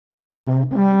Hello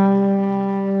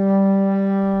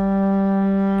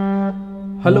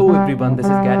everyone, this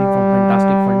is Gary from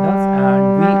Fantastic Fundas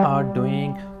and we are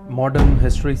doing modern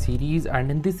history series, and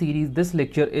in this series this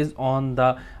lecture is on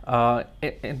the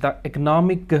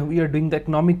economic, we are doing the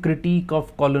economic critique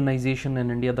of colonization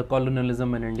in India, the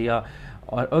colonialism in India.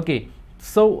 Okay,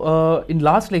 so in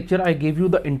last lecture I gave you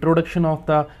the introduction of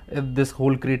the this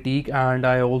whole critique, and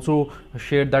I also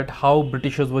shared that how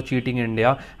Britishers were cheating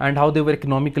India and how they were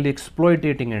economically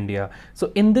exploiting India.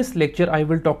 So in this lecture I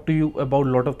will talk to you about a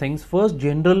lot of things. First,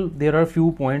 general, there are a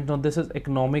few points. Now this is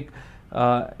economic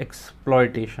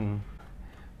exploitation.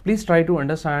 Please try to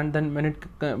understand. Then when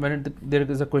there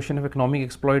is a question of economic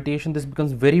exploitation, this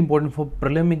becomes very important for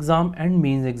prelim exam and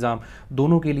mains exam.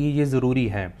 दोनों के लिए ये ज़रूरी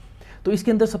है. तो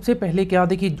इसके अंदर सबसे पहले क्या,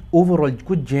 देखिए ओवरऑल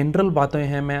कुछ जनरल बातें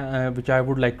हैं मैं विच I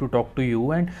would like to talk to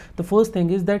you. And the first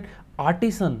thing is that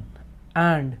artisan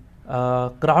and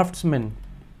craftsman,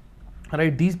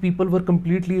 right, these people were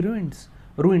completely ruined.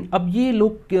 अब ये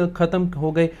लोग ख़त्म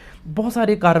हो गए, बहुत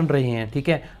सारे कारण रहे हैं, ठीक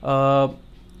है.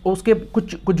 उसके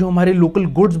कुछ जो हमारे लोकल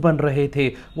गुड्स बन रहे थे,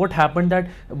 what happened that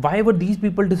why were these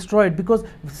people destroyed, because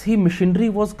C machinery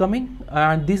was coming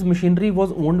and this machinery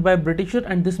was owned by britisher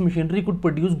and this machinery could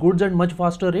produce goods at much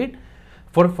faster rate.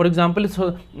 For example,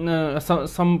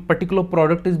 some particular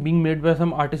product is being made by some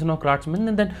artisan or craftsman,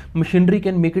 and then machinery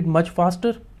can make it much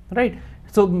faster, right?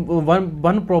 So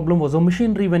one problem was a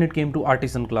machinery when it came to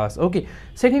artisan class. Okay,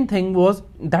 second thing was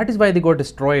that is why they got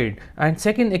destroyed, and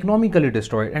second, economically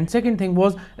destroyed. And second thing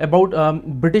was about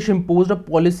British imposed a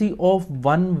policy of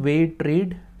one-way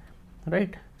trade,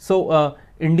 right? So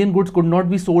Indian goods could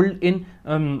not be sold in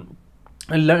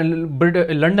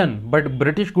London, but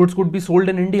British goods could be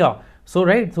sold in India. So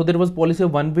right, so there was policy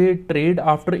of one-way trade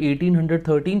after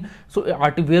 1813. So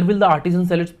where will the artisan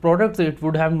sell its products? It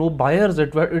would have no buyers.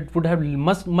 It would have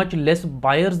much less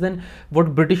buyers than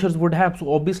what Britishers would have. So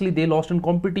obviously they lost in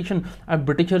competition, and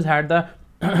Britishers had the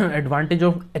advantage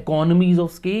of economies of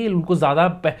scale. उनको ज़्यादा,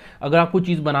 अगर आप कोई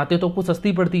चीज़ बनाते हो तो आपको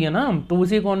सस्ती पड़ती है ना, तो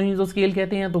उसे इकोनॉमीज ऑफ स्केल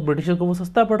कहते हैं. तो ब्रिटिशर को वो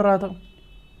सस्ता पड़ रहा था,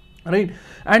 right?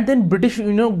 And then British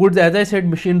goods, as I said,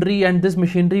 machinery, and this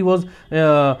machinery was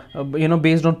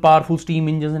based on powerful steam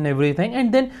engines and everything.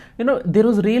 And then there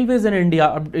was railways in India.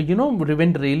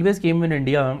 When railways came in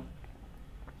India,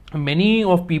 many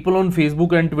of people on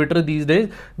Facebook and Twitter these days,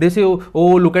 they say,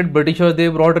 oh look at Britishers, they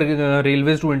brought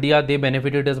railways to India, they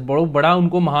benefited us. बड़ा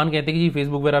उनको महान कहते हैं कि जी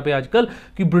Facebook वगैरह पे आजकल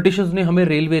कि ब्रिटिशर्स ने हमें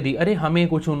रेलवे दी. अरे हमें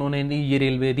कुछ उन्होंने ये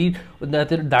railway the,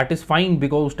 that is fine,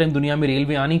 because उस टाइम दुनिया में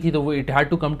रेलवे आनी थी तो वो it had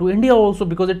to come to India also,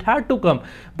 because it had to come.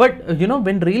 But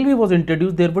when railway was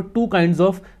introduced, there were two kinds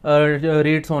of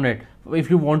rates on it. If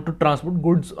you want to transport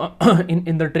goods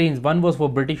in the trains, one was for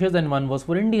Britishers and one was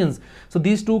for Indians. So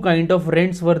these two kind of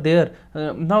rents were there.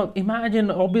 Now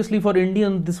imagine, obviously for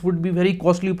Indians this would be very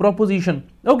costly proposition.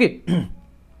 Okay.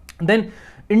 Then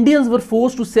Indians were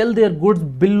forced to sell their goods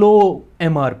below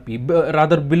MRP,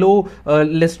 rather below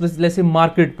let's say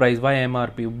market price. Why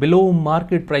MRP? Below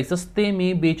market price, सस्ते में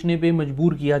बेचने पे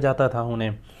मजबूर किया जाता था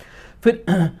उन्हें. फिर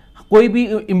कोई भी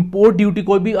इम्पोर्ट ड्यूटी,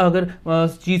 कोई भी अगर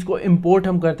चीज़ को इम्पोर्ट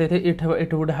हम करते थे,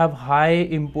 it would have high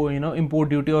import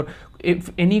duty. और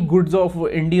if any goods of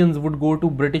Indians would go to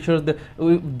Britishers,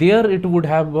 there it would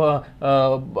have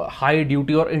high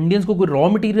duty. और इंडियंस को कोई रॉ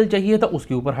मटेरियल चाहिए था,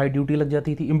 उसके ऊपर हाई ड्यूटी लग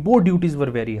जाती थी. Import duties were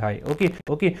very high. Okay.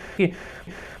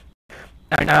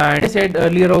 And I said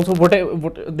earlier also, what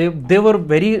they were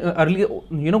very early,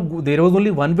 there was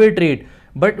only one-way trade,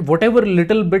 but whatever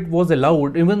little bit was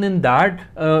allowed, even in that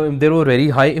there were very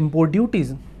high import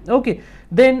duties. Okay,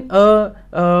 then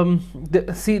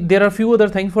see, there are few other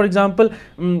things. For example,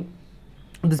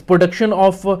 this production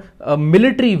of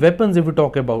military weapons, if we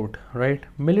talk about, right,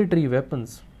 military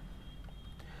weapons.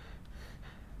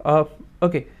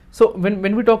 Okay, so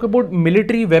when we talk about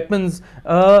military weapons,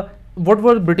 what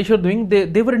were British doing?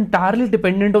 They were entirely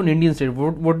dependent on Indian state.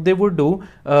 What they would do,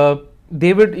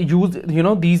 they would use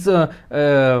these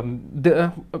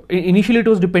initially it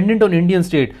was dependent on Indian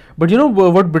state, but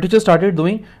what British started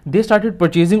doing, they started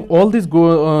purchasing all these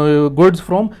goods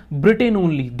from Britain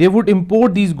only. They would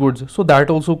import these goods, so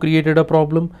that also created a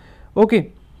problem. Okay,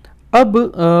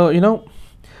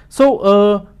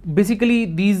 so basically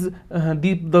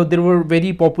there were very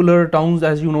popular towns,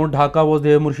 as you know, Dhaka was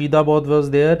there, Murshidabad was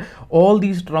there. All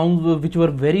these towns which were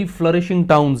very flourishing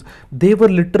towns, they were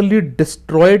literally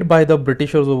destroyed by the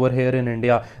Britishers over here in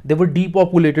India. They were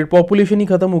depopulated. Population ही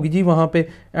खत्म होगी जी वहाँ पे,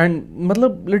 and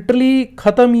मतलब literally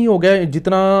खत्म ही हो गया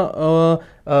जितना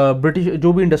British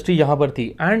जो भी इंडस्ट्री यहाँ पर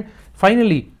थी. And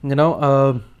finally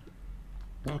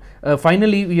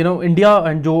India,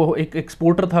 and जो एक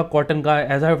एक्सपोर्टर था कॉटन का,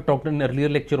 as I have talked in earlier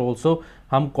lecture also,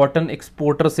 हम कॉटन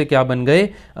एक्सपोर्टर से क्या बन गए,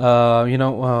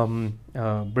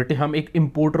 ब्रिटिश, हम एक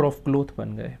इम्पोर्टर ऑफ क्लोथ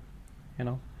बन गए,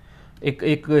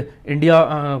 एक इंडिया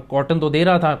कॉटन तो दे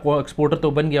रहा था, एक्सपोर्टर तो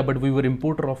बन गया, but we were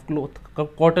importer of cloth.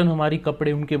 Cotton हमारी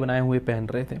कपड़े उनके बनाए हुए पहन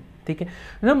रहे थे, ठीक है।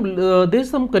 There is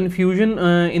some confusion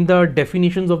in the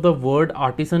definitions of the word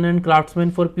artisan and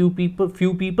craftsman for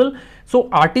few people. So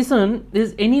artisan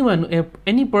is anyone,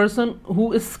 any person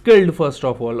who is skilled, first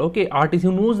of all, okay, artist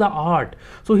who knows the art,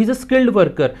 so he's a skilled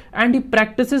worker and he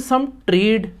practices some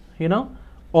trade,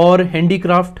 or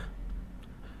handicraft,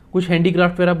 कुछ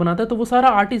handicraft वगैरह बनाता है, तो वो सारा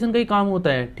artisan का ही काम होता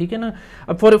है, ठीक है ना।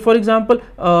 अब फॉर एग्जांपल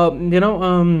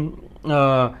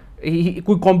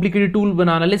कोई कॉम्प्लिकेटेड टूल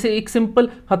बनाना, जैसे एक सिंपल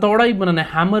हथौड़ा ही बनाना है,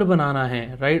 हैमर बनाना है,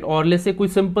 राइट, और जैसे कोई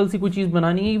सिंपल सी कोई चीज़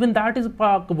बनानी है, even that is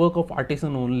work of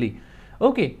artisan only,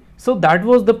 okay. So that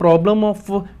was the problem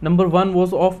of number 1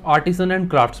 was of artisan and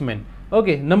craftsman,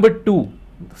 okay. Number 2,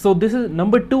 so this is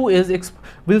number 2 is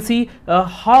we'll see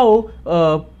how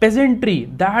peasantry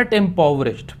that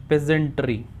impoverished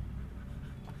peasantry,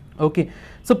 okay,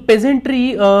 so peasantry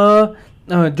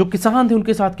जो किसान थे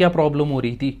उनके साथ क्या problem हो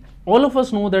रही थी। all of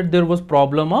us know that there was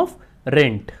problem of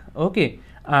rent, okay,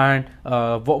 and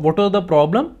what was the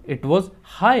problem? It was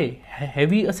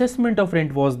heavy assessment of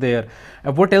rent was there.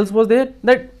 What else was there?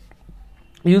 That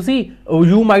you see,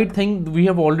 you might think we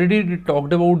have already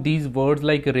talked about these words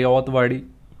like Riyatwadi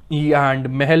and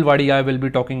Mehelwadi. I will be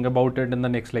talking about it in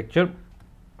the next lecture,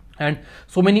 and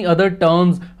so many other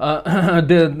terms,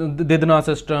 the Didna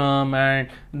system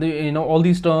and all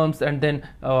these terms, and then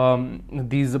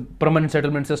these permanent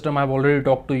settlement system I've already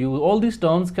talked to you. All these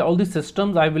terms, all these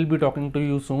systems I will be talking to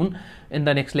you soon in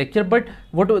the next lecture. But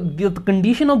what the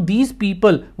condition of these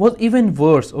people was even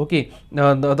worse, okay.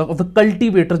 The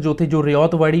cultivators जो थे, जो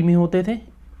रियातवाड़ी में होते थे,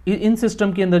 इन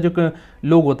system के अंदर जो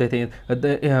लोग होते थे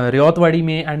रियातवाड़ी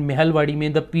में एंड महलवाड़ी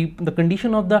में, the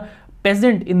condition of the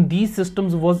peasant in these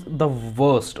systems was the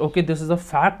worst, okay. This is a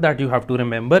fact that you have to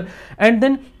remember. And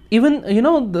then even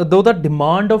though the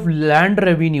demand of land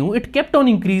revenue, it kept on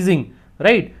increasing,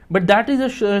 right, but that is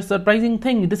a surprising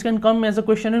thing. This can come as a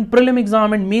question in prelim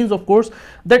exam and mains, of course,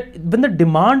 that when the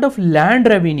demand of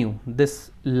land revenue,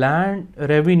 this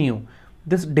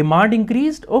demand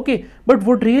increased, okay, but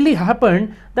what really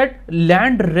happened, that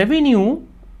land revenue,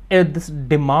 this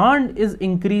demand is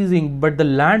increasing but the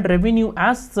land revenue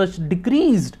as such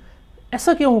decreased.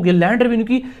 ऐसा क्यों हो गया? Land revenue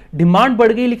की demand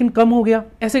बढ़ गई लेकिन कम हो गया,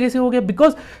 ऐसे कैसे हो गया?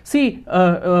 Because C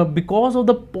because of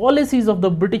the policies of the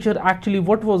britisher, actually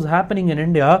what was happening in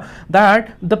India, that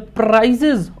the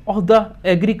prices of the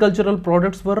agricultural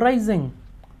products were rising,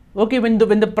 okay. When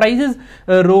the prices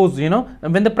rose,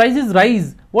 when the prices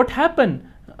rise, what happen?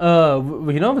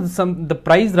 The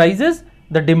price rises,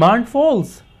 the demand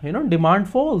falls, demand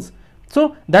falls. So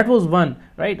that was one,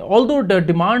 right. Although the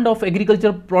demand of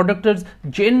agricultural products is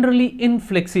generally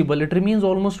inflexible, it remains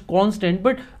almost constant,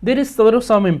 but there is sort of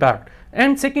some impact.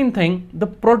 And second thing,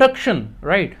 the production,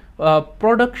 right,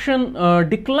 production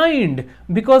declined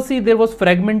because see there was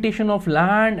fragmentation of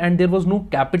land and there was no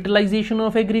capitalization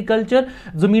of agriculture.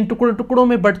 जमीन टुकड़ों टुकड़ों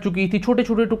में बढ़ चुकी थी, छोटे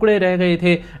छोटे टुकड़े रह गए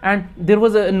थे, and there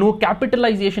was no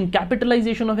capitalization.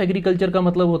 Capitalization of agriculture का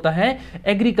मतलब होता है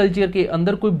एग्रीकल्चर के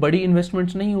अंदर कोई बड़ी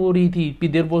इन्वेस्टमेंट्स नहीं हो रही थी.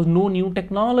 There was no new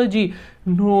technology,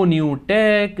 no new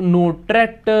tech, no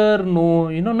tractor, no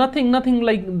nothing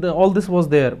like all this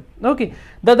was there. Okay,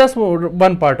 that's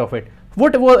one part of it.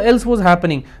 What else was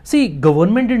happening? See,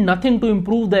 government did nothing to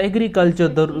improve the agriculture.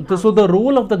 So the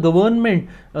role of the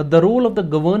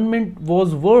government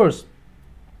was worse.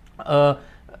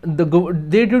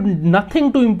 They did nothing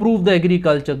to improve the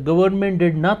agriculture. Government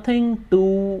did nothing to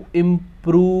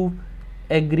improve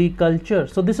agriculture.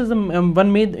 So this is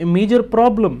one major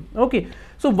problem. Okay.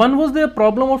 So one was the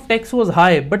problem of tax was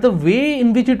high, but the way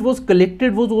in which it was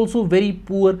collected was also very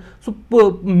poor. So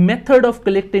method of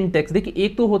collecting tax, देखिए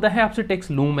एक तो होता है आपसे tax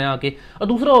लूँ मैं आके, और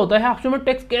दूसरा होता है आपसे मैं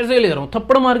टैक्स कैसे ले रहा हूँ,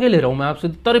 थप्पड़ मार के ले रहा हूँ मैं आपसे,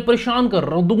 तरह परेशान कर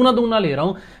रहा हूँ, दुगना ले रहा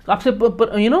हूँ आपसे.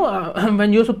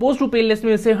 when you're supposed to pay less,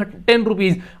 say 10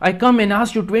 rupees, I come and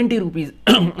ask you 20 rupees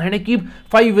and I keep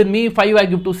 5 with me, 5 I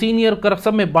give to senior, कर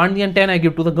सब में बांट दिया, 10 I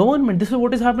give to the government. This is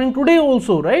what is happening today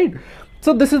also, right?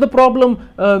 So this is the problem.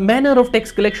 Manner of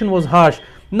tax collection was harsh.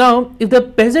 Now, if the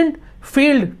peasant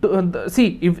failed to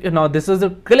see, if now this is a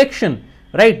collection,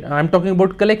 right? I'm talking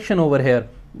about collection over here.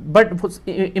 But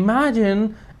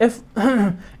imagine if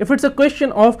if it's a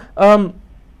question of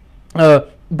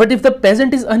but if the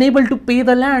peasant is unable to pay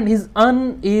the land, he's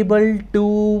unable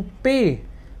to pay.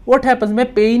 What happens?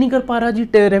 मैं pay ही नहीं कर पा रहा जी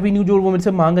revenue जो वो मेरे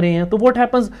से मांग रहे हैं. तो what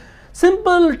happens?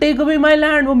 Simple, take away my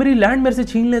land. वो मेरी land मेरे से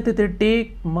छीन लेते थे.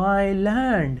 Take my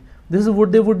land. This is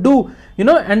what they would do, you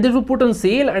know, and they would put on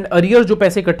sale, and arrears जो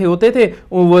पैसे इकट्ठे होते थे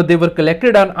वो they were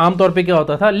collected, और आम तौर पे क्या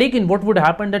होता था, लेकिन what would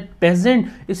happen that peasant,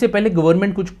 इससे पहले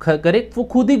गवर्नमेंट कुछ करे वो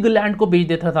खुद ही लैंड को बेच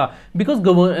देता था, because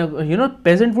you know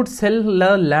peasant would sell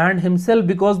the land himself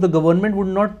because the government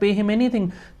would not pay him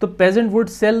anything. So peasant would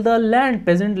sell the land,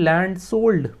 peasant land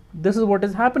sold. This is what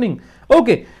is happening.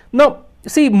 Okay, now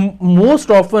see,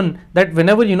 most often that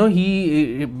whenever, you know,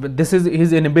 this is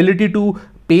his inability to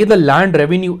pay the land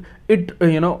revenue, it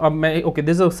you know, okay,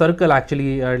 this is a circle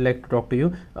actually I'd like to talk to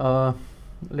you.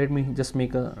 Let me just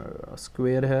make a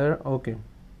square here. Okay,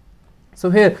 so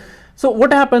here, so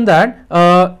what happened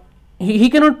that he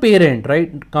cannot pay rent,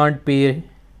 right? Can't pay.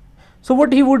 So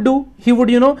what he would do, he would,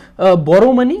 you know,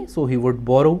 borrow money. So he would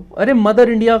borrow. अरे mother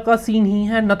India का scene ही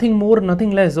है, nothing more,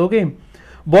 nothing less. Okay,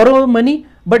 borrow money,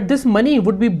 but this money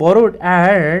would be borrowed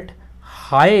at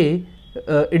high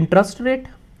interest rate.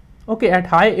 Okay, at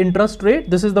high interest rate,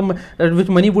 this is the which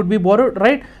money would be borrowed,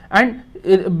 right? And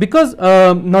because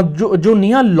now जो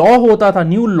नया law होता था,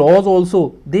 new laws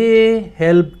also, they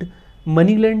helped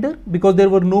money lender, because there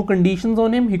were no conditions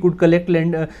on him. He could collect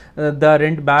the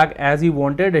rent back as he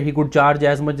wanted. He could charge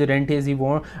as much rent as he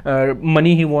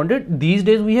money he wanted. These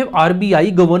days we have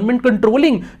RBI, government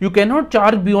controlling. You cannot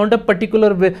charge beyond a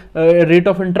particular rate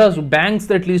of interest. Banks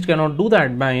at least cannot do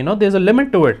that. You know, there's a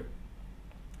limit to it,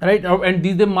 right? And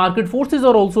these the market forces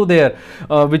are also there,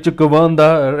 which govern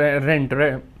the rent,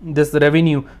 this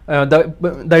revenue,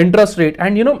 the interest rate.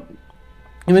 And you know,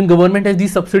 even government has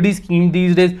these subsidy scheme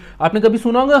these days. आपने कभी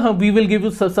सुना होगा, we will give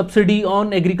you subsidy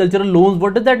on agricultural loans.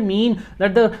 What does that mean?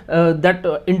 That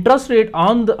the interest rate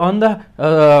on the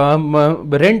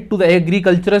rent to the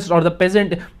agriculturist or the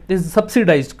peasant is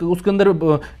subsidized. उसके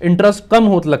अंदर interest कम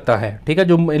होता लगता है, ठीक है,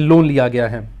 जो loan लिया गया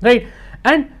है, right?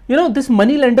 And you know, this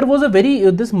money lender was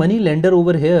this money lender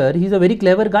over here, he's a very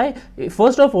clever guy.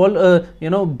 First of all, you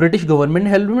know, British government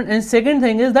helped him, and second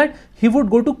thing is that he would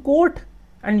go to court.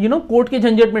 And you know, court के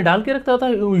झंझट में डाल के रखता था.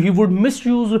 He would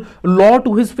misuse law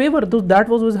to his favor. So that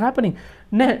was happening.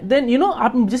 Then you know,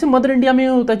 आप जैसे mother India में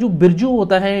होता है, जो बिरजू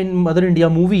होता है in mother India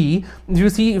movie,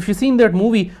 if you seen that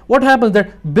movie, what happens that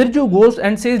Birju goes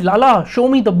and says, Lala, show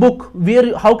me the book.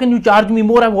 How can you charge me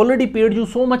more? I've already paid you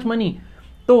so much money.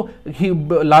 So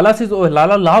Lala says, oh,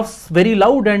 Lala laughs very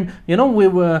loud, and you know,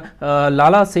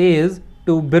 Lala says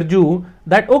to Birju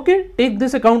that, okay, take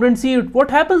this account and see it.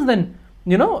 What happens then?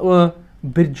 You know,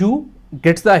 Birju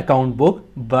gets the account book,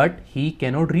 but he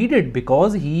cannot read it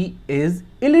because he is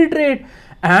illiterate.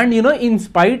 And you know, in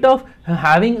spite of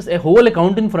having a whole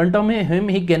account in front of him,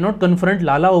 he cannot confront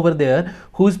Lala over there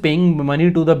who is paying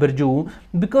money to the Birju,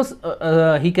 because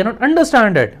he cannot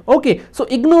understand it. Okay, so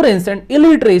ignorance and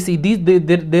illiteracy,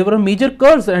 they were a major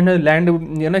curse, and land,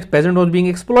 you know, peasant was being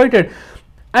exploited.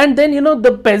 And then, you know,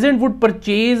 the peasant would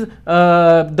purchase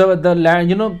the land,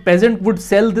 you know, peasant would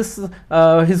sell this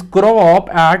his crop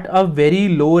at a very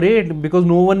low rate, because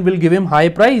no one will give him high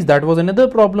price. That was another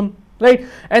problem, right?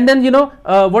 And then, you know,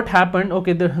 what happened,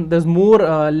 okay, there's more,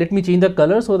 let me change the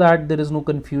color so that there is no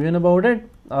confusion about it.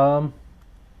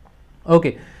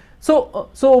 Okay, so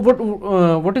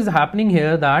what is happening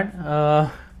here, that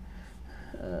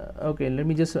okay, let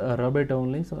me just rub it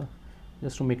only, so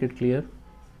just to make it clear.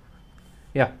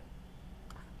 Yeah.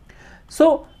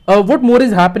 So what more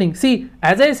is happening? See,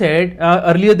 as I said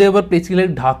earlier, there were places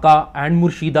like Dhaka and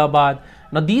Murshidabad.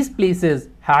 Now these places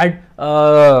had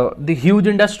the huge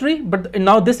industry, but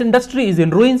now this industry is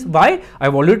in ruins. Why?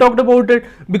 I've already talked about it,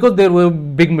 because there were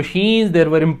big machines, there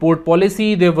were import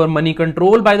policy, there were money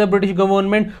control by the British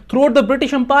government throughout the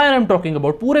British Empire. I'm talking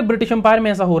about पूरे British Empire में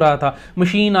ऐसा हो रहा था.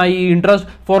 Machine आई, interest,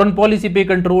 foreign policy पे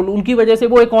control, उनकी वजह से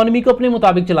वो economy को अपने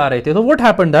मुताबिक चला रहे थे. So what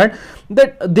happened that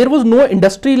there was no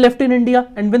industry left in India,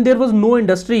 and when there was no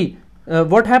industry,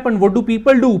 what happened? What do?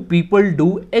 People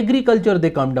do agriculture. They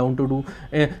come down to do,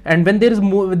 and when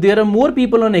there are more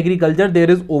people on agriculture, there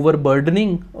is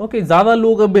overburdening. Okay, ज़्यादा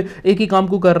लोग अब एक ही काम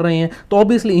को कर रहे हैं, तो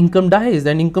obviously income dies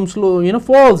and income slow, you know,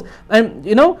 falls, and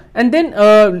you know, and then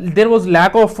there was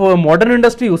lack of modern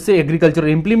industry. उससे agricultural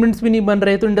implements भी नहीं बन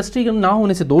रहे, तो industry ना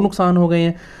होने से दो नुकसान हो गए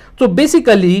हैं. So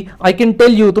basically, I can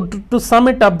tell you, to sum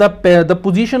it up, the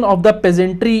position of the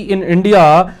peasantry in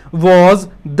India was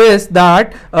this,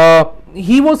 that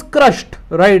he was crushed,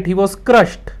 right? He was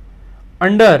crushed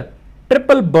under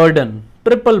triple burden.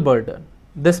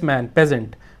 This man,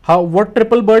 peasant. What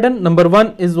triple burden? Number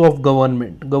one is of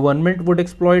government. Government would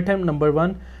exploit him, number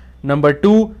one. Number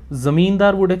two,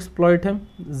 zamindar would exploit him,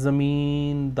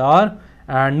 zamindar.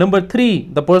 And number three,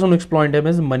 the person who exploited him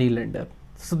is money lender.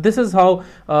 So this is how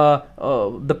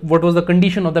what was the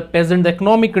condition of the peasant, the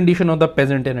economic condition of the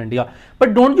peasant in India.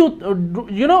 But don't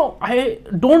you know, I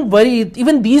don't worry,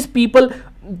 even these people,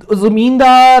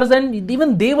 zamindars, and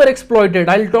even they were exploited.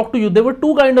 I'll talk to you. There were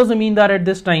two kinds of zamindar at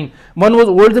this time. One was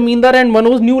old zamindar and one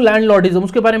was new landlordism.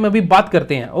 उसके बारे में अभी बात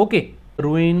करते हैं. Okay.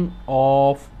 Ruin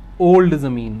of old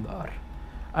zamindar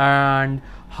and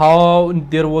how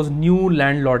there was new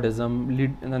landlordism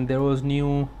and there was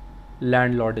new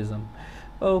landlordism.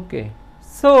 Okay,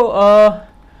 so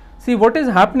see what is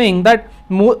happening, that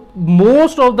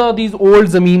most of these old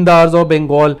zamindars of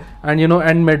Bengal and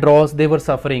and Madras, they were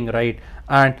suffering, right?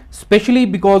 And especially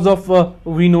because of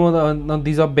we know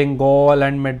these are Bengal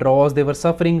and Madras, they were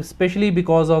suffering especially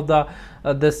because of the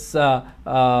this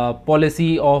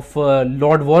policy of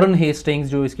Lord Warren Hastings,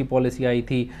 जो इसकी policy आई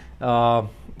थी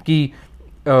कि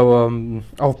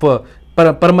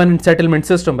of permanent settlement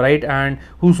system, right? And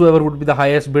whosoever would be the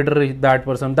highest bidder, that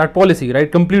person, that policy,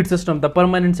 right? Complete system, the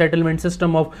permanent settlement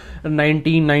system of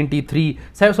 1993.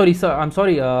 Sorry, sir, I'm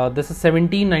sorry, this is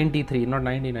 1793, not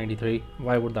 1993.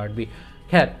 Why would that be?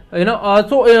 Here,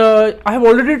 so I have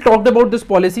already talked about this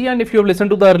policy, and if you have listened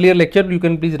to the earlier lecture, you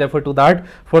can please refer to that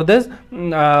for this.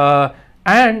 And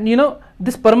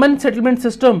this permanent settlement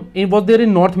system, it was there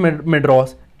in North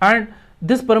Madras, and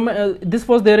this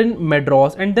was there in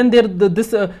Madras, and then there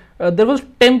was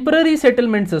temporary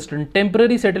settlement system,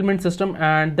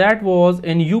 and that was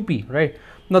in UP, right?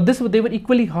 Now they were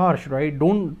equally harsh, right?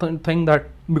 Don't think that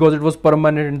because it was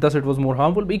permanent and thus it was more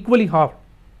harmful, but equally harsh.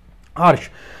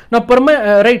 Now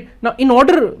right now, in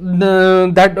order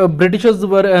that Britishers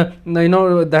were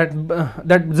that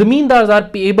zamindars are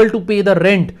able to pay the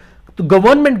rent, the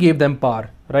government gave them power,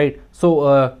 right?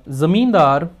 So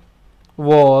zamindar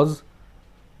was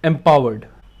empowered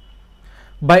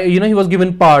by he was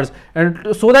given powers,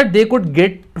 and so that they could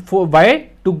get to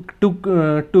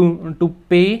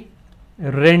pay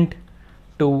rent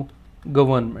to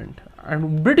government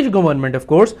and British government, of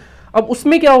course. अब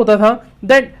उसमें क्या होता था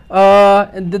that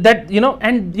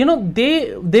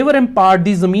they were empowered,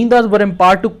 these zamindars were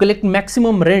empowered to collect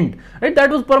maximum rent, right? That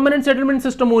was permanent settlement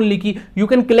system only, ki you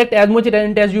can collect as much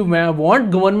rent as you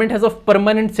want. Government has a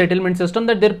permanent settlement system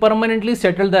that they permanently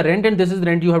settle the rent, and this is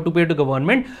rent you have to pay to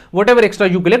government. Whatever extra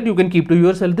you collect, you can keep to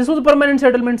yourself. This was a permanent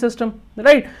settlement system,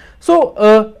 right? So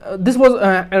this was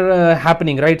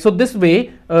happening, right? So this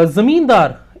way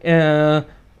zamindar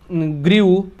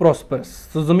grew prosperous.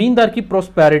 So zamindar की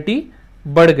prosperity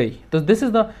बढ़ गई. So this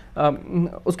is the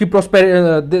उसकी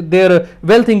prosperity, their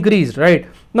wealth increased, right?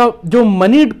 Now जो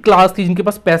moneyed class थी, जिनके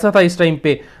पास पैसा था इस टाइम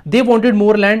पे, they wanted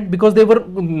more land because they were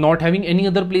not having any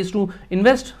other place to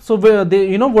invest. So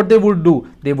they, what they would do,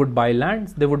 they would buy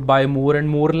lands, they would buy more and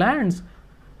more lands.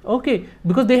 Okay,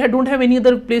 because they don't have any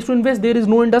other place to invest. There is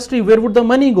no industry. Where would the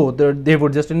money go? They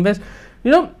would just invest.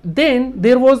 Then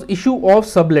there was issue of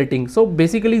subletting. So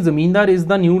basically zamindar is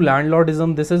the new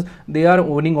landlordism. They are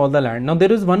owning all the land. Now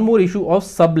there is one more issue of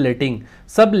subletting.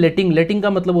 Letting का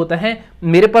मतलब होता है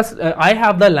मेरे पास I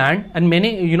have the land and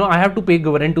मैंने I have to pay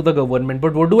rent to the government,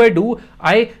 but what do?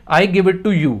 I give it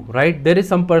to you, right? There is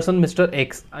some person, Mr.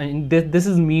 X, and this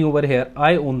is me over here.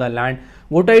 I own the land.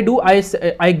 What I do,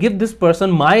 I give this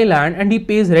person my land and he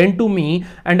pays rent to me,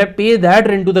 and I pay that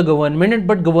rent to the government,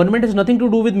 but government has nothing to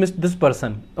do with this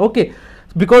person. Okay,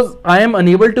 because I am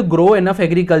unable to grow enough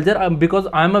agriculture, because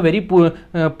I am a very poor,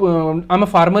 I'm a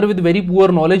farmer with very poor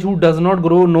knowledge who does not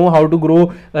know how to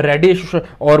grow radish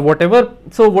or whatever.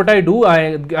 So what I do,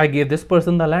 I gave this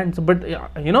person the land. So, but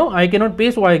I cannot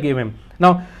pay, so I gave him.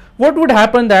 Now what would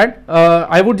happen that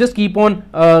I would just keep on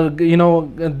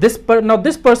this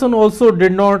person also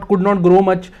could not grow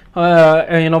much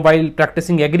while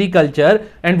practicing agriculture,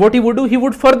 and what he would do, he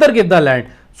would further give the land.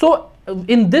 So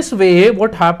in this way,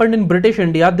 what happened in British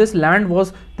India, this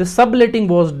subletting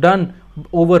was done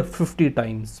over 50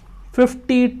 times.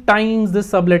 50 times this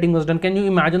subletting was done. Can you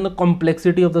imagine the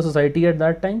complexity of the society at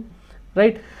that time,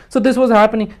 right? So this was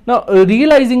happening. Now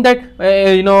realizing that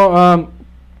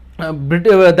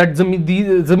that the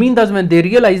zamindars, when they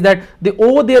realized that they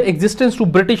owe their existence to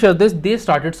Britishers, they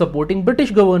started supporting British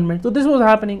government. So this was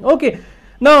happening. Okay,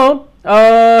 now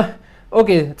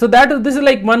okay, so this is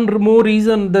like one more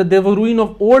reason that there was ruin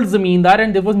of old zamindar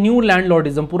and there was new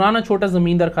landlordism. Purana chota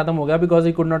zamindar khatam ho gaya because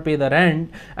he could not pay the rent,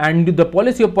 and the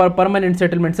policy of permanent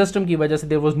settlement system ki wajah se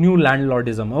there was new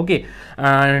landlordism. Okay,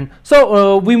 and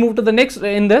so we move to the next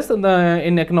in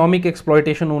economic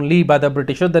exploitation only by the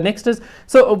Britishers. The next is,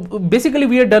 so basically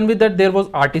we are done with that. There was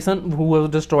artisan who was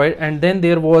destroyed, and then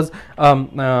there was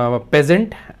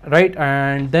peasant, right,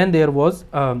 and then there was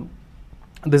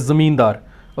this zamindar.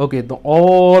 Okay,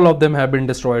 all of them have been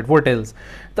destroyed. What else?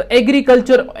 The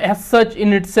agriculture as such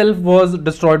in itself was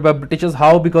destroyed by Britishers.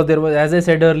 How? Because there was, as I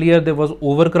said earlier, there was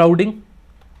overcrowding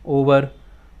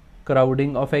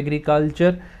of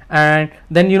agriculture, and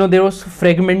then there was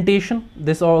fragmentation.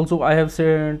 This also I have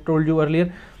told you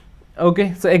earlier.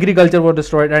 Okay, so agriculture was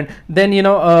destroyed, and then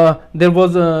there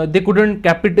was they couldn't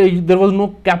there was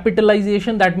no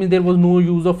capitalization. That means there was no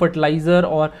use of fertilizer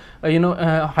or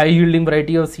high yielding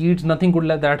variety of seeds. Nothing could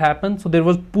let that happen. So there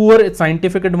was poor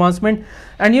scientific advancement,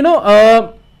 and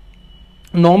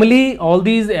normally all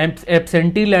these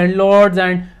absentee landlords,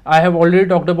 and I have already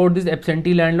talked about this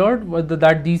absentee landlord,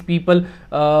 that these people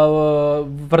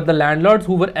were the landlords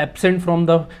who were absent from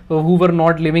who were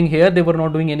not living here. They were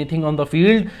not doing anything on the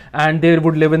field, and they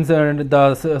would live in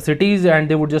the cities, and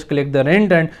they would just collect the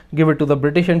rent and give it to the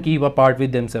British and keep a part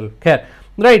with themselves. Okay.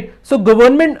 Right. So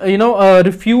government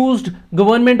refused.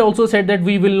 Government also said that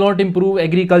we will not improve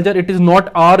agriculture. It is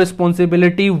not our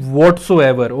responsibility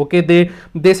whatsoever. Okay,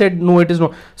 they said no, it is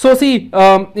not. So see,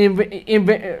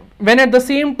 when at the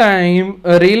same time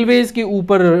railways ke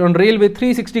upar, on railway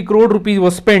 360 crore rupees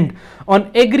was spent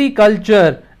on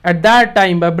agriculture at that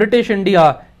time by British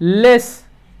India, less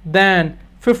than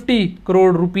 50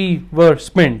 crore rupee were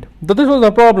spent. So this was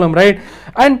the problem, right?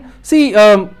 And see,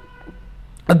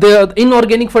 the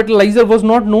inorganic fertilizer was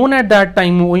not known at that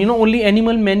time. Only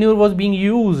animal manure was being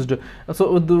used.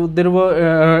 So there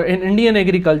were in Indian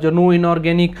agriculture no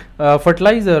inorganic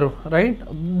fertilizer, right?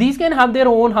 These can have their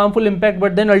own harmful impact,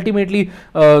 but then ultimately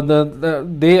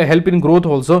they help in growth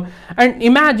also. And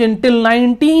imagine till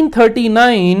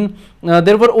 1939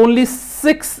 there were only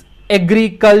 6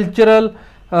 agricultural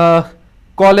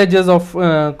colleges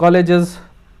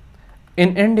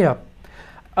in India.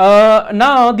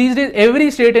 Now these days every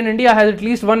state in India has at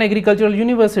least one agricultural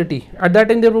university. At that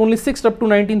time there were only 6 up to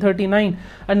 1939,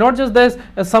 and not just this,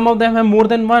 some of them have more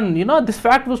than one. This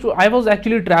fact was I was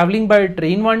actually traveling by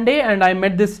train one day, and I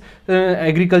met this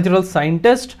agricultural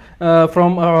scientist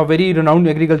from a very renowned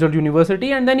agricultural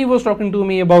university, and then he was talking to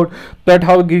me about that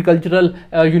how agricultural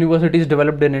universities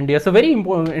developed in India. It's a very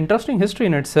interesting history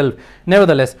in itself.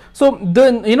 Nevertheless, so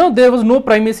then there was no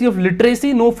primacy of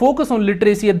literacy, no focus on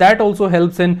literacy. That also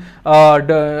helps in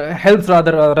rather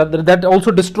that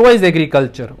also destroys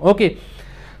agriculture. Okay,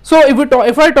 so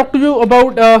if I talk to you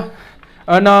about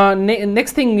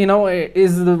next thing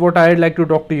is what I'd like to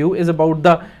talk to you is about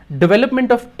the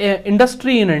development of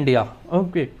industry in India.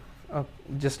 Okay.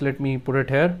 Just let me put it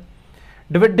here.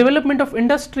 Development of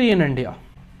industry in India.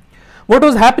 What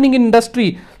was happening in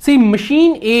industry? See,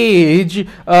 machine age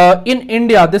in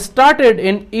India, this started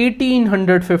in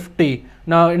 1850.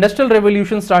 Now industrial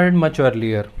revolution started much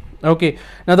earlier. Okay,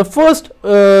 now the first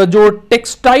जो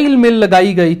textile mill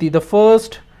लगाई गई थी, the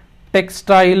first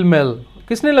textile mill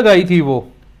किसने लगाई थी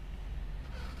वो?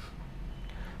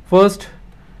 First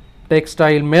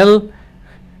textile mill,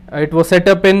 it was set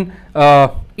up in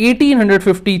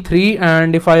 1853,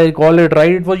 and if I recall it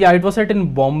right, it was set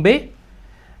in Bombay,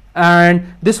 and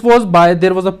this was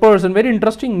there was a person, very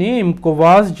interesting name,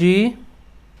 Kovasji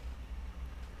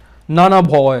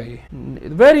Nanabhoy,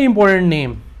 very important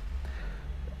name.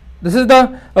 This is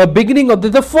the beginning of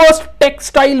the first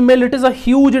textile mill. It is a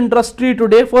huge industry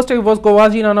today. First it was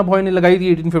Kovasji Nanabhoy ने लगाई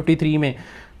थी 1853 में.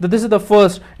 This is the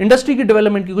first industry की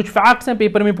development की कुछ facts हैं,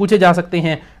 paper में पूछे जा सकते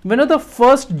हैं. When was the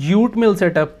first jute mill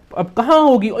set up? अब कहाँ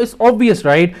होगी? It's obvious,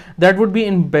 right? That would be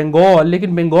in Bengal.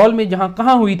 लेकिन बंगाल में जहाँ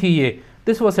कहाँ हुई थी ये?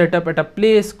 This was set up at a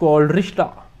place called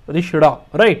Rishda,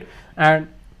 right? And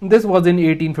this was in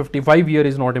 1855. Year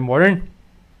is not important.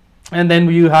 And then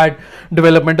you had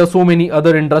development of so many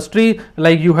other industries,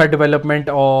 like you had development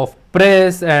of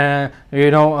press,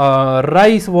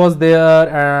 rice was there,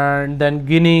 and then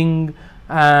ginning,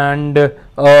 and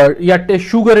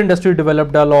sugar industry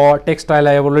developed a lot. Textile,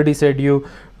 I have already said you.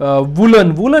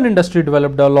 Woolen industry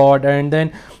developed a lot, and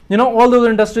then all those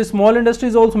industries, small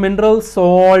industries also, minerals,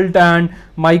 salt and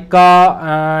mica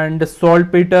and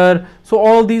saltpeter. So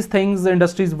all these things,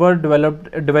 industries were developed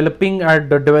at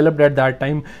that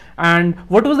time. And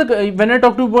what was when I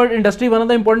talk about industry, one of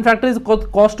the important factors is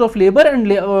cost of labor.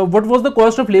 And what was the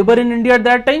cost of labor in India at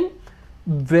that time?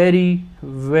 Very,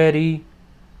 very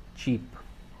cheap.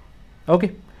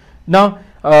 Okay. Now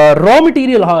raw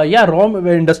material, raw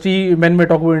industry, when we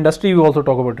talk about industry, we also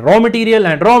talk about raw material,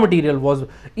 and raw material was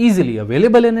easily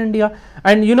available in India.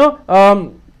 And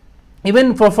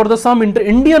even for the some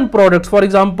Indian products, for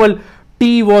example,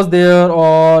 tea was there,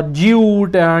 or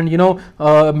jute, and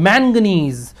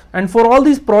manganese, and for all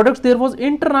these products there was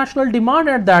international demand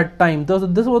at that time.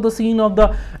 This was the scene of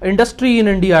the industry in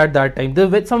India at that time. There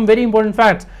were some very important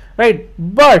facts, right?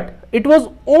 But it was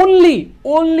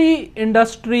only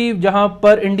industry जहां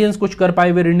पर Indians कुछ कर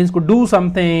पाए, where Indians could do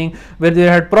something, where they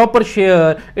had proper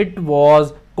share, it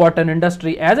was cotton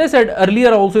industry. As I said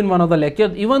earlier also in one of the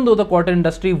lectures, even though the cotton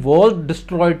industry was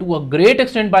destroyed to a great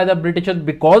extent by the Britishers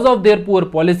because of their poor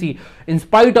policy, in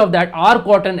spite of that our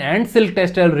cotton and silk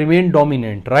textile remained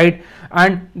dominant, right?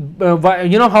 And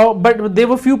you know how, but there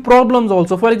were few problems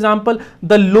also. For example,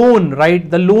 the loan, right?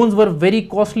 The loans were very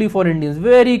costly for Indians,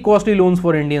 very costly loans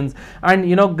for Indians. And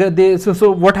you know,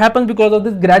 so what happens because of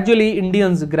this? Gradually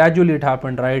it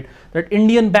happened, right? That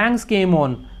Indian banks came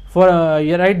on. For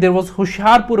yeah, right, there was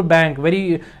Hoshiarpur Bank,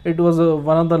 it was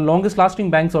one of the longest lasting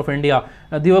banks of India.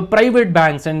 They were private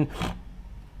banks and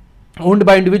owned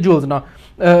by individuals. Now,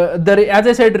 as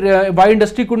I said, why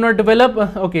industry could not develop?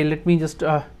 Okay, let me just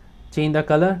change the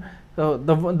color. So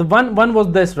the one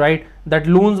was this, right? That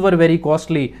loans were very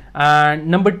costly. And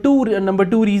number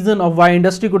two reason of why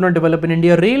industry could not develop in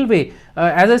India, railway.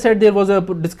 As I said, there was a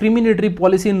discriminatory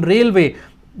policy in railway.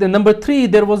 Then number three,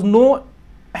 there was no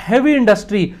heavy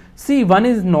industry. See, one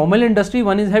is normal industry,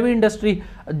 one is heavy industry.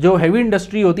 जो heavy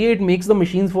industry होती है, it makes the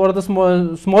machines for the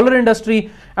smaller industry,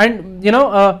 and you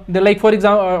know, like for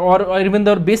example, or even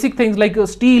the basic things like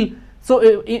steel. So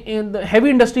in the heavy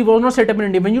industry was not set up in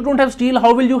India. When you don't have steel,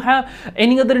 how will you have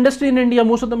any other industry in India?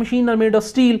 Most of the machines are made of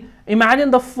steel. Imagine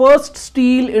the first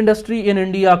steel industry in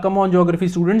India. Come on, geography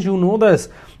students, you know this,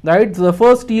 right? So the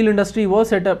first steel industry was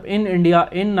set up in India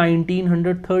in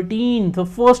 1913. The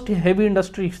first heavy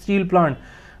industry, steel plant.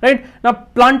 Right ना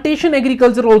plantation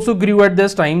agriculture also Guru at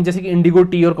this time, जैसे कि Indigo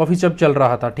T और coffee सब चल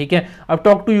रहा था, ठीक है. अब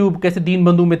टॉक टू यू कैसे दीन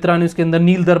बंधु मित्रा ने उसके अंदर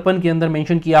नील दर्पण के अंदर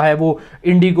मेंशन किया है वो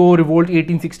इंडिगो रिवोल्ट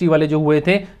 1860 वाले जो हुए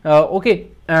थे. ओके,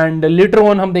 एंड लेटर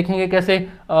ऑन हम देखेंगे कैसे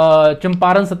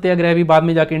चंपारण सत्याग्रह भी बाद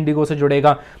में जाके इंडिगो से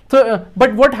जुड़ेगा. So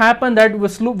but what happened that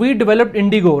we developed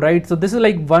Indigo, right. So this is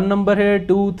like 1 number here,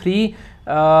 2, 3.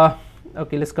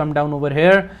 Okay, let's come down over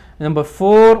here. Number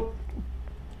 4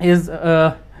 is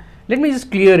let me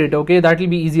just clear it, okay, that will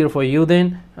be easier for you then.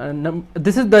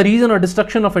 This is the reason or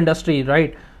destruction of industry,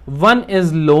 right? 1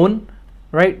 is loan,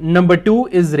 right? Number 2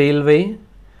 is railway.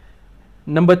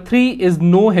 Number 3 is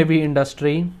no heavy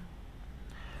industry.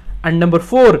 And number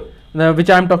 4, which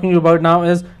I am talking about now,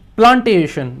 is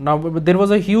plantation. Now there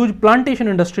was a huge plantation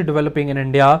industry developing in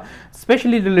India,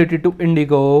 especially related to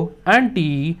indigo and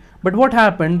tea. But what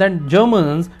happened, that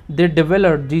Germans, they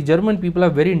developed, the German people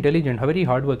are very intelligent, very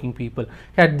hardworking people.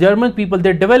 German people,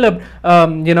 they developed a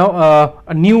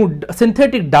new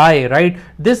synthetic dye, right?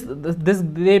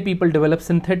 They people developed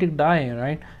synthetic dye,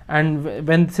 right? And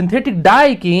when synthetic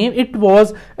dye came, it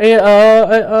was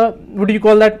what do you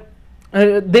call that?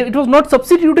 It was not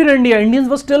substituted in India. Indians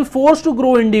were still forced to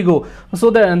grow indigo, so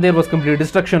and there was complete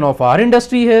destruction of our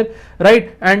industry here, right?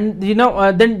 And you know,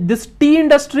 then this tea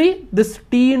industry,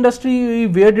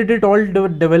 where did it all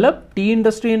develop? Tea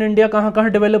industry in India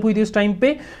kahan develop hui thi is time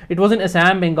pe? It was in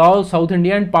Assam, Bengal, South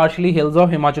India and partially hills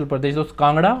of Himachal Pradesh. So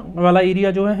Kangra wala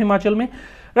area jo hai Himachal mein,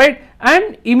 right?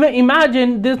 And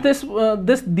imagine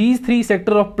these 3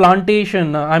 sector of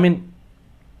plantation, I mean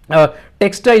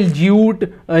textile, jute,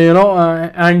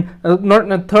 and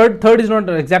not third is not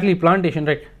exactly plantation,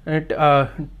 right?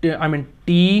 I mean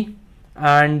tea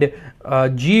and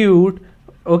jute,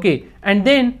 okay, and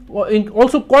then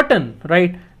also cotton,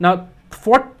 right? Now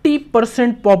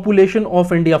 40% population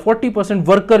of India, 40%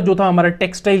 worker जो था हमारा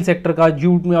textile sector का,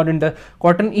 jute में और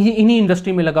cotton इन्हीं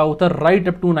industry में लगा हुआ था right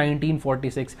up to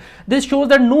 1946. This shows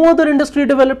that no other industry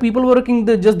developed, people working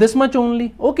just this much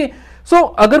only. Okay,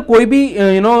 so अगर कोई भी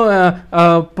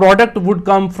product would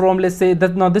come from, let's say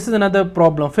that, now this is another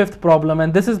problem, 5th problem,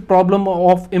 and this is problem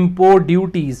of import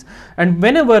duties. And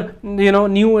whenever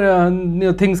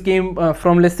new things came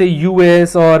from, let's say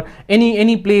US or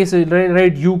any place,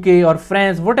 right, UK or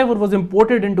France, whatever was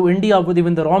imported into India with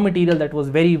even the raw material, that was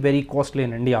very very costly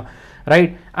in India,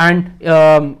 right? And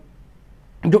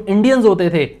जो Indians होते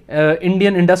थे,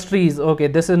 Indian industries, okay,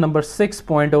 this is number 6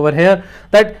 point over here,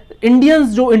 that Indians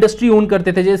जो industry own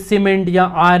करते थे जैसे cement या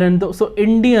iron, so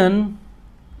Indian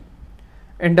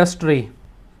industry,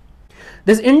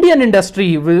 this Indian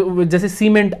industry जैसे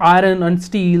cement, iron and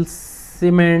steel,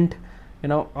 cement,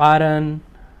 iron,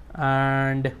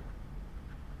 and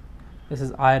this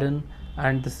is iron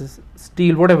and this is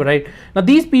steel, whatever, right? Now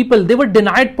these people, they were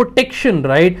denied protection,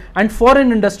 right? And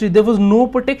foreign industry, there was no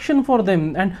protection for them,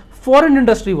 and foreign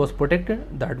industry was protected.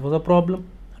 That was a problem,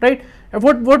 right? And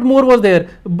what more was there?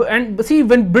 And see,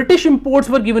 when British imports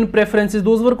were given preferences,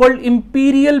 those were called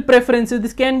imperial preferences.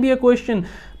 This can be a question.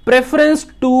 Preference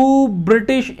to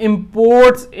British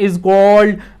imports is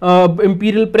called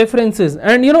imperial preferences.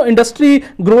 And industry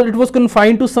growth, it was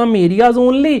confined to some areas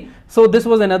only. So this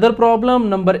was another problem.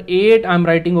 Number 8, I'm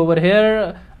writing over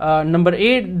here. Number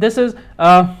 8, this is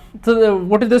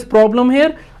what is this problem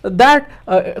here? That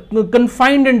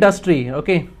confined industry.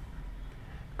 Okay,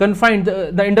 confined.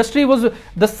 The industry was,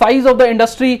 the size of the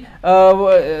industry,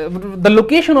 the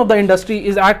location of the industry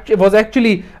was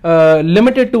actually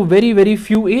limited to very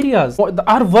few areas.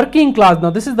 Our working class,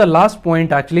 now this is the last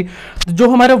point actually, जो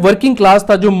हमारा working class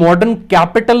था, जो modern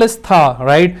capitalist था,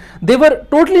 right, they were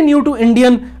totally new to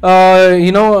Indian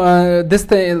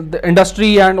the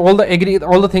industry and all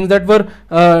the things that were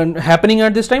happening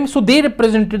at this time. So they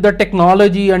represented the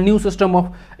technology and new system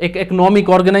of economic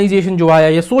organization जो आया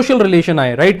या social relation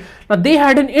आया, right. Now they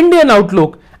had an Indian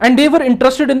outlook and they were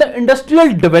interested in the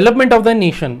industrial development of the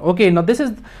nation. Okay, now this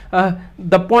is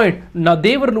the point. Now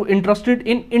they were interested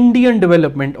in Indian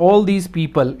development. All these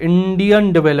people,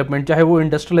 Indian development, चाहे वो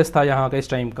industrialist था यहाँ का इस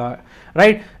time का,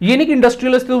 right? ये नहीं कि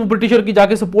industrialist तो Britisher की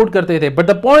जाके support करते थे. But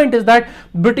the point is that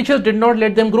Britishers did not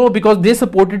let them grow because they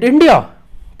supported India.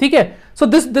 ठीक है? So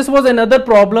this was another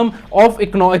problem of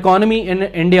economy in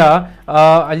India.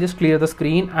 I'll just clear the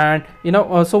screen, and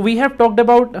so we have talked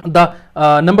about the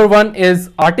number 1 is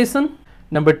artisan,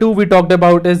 number 2 we talked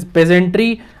about is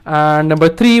peasantry, and number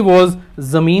 3 was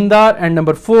zamindar, and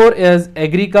number 4 is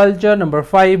agriculture, number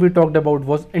 5 we talked about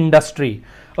was industry.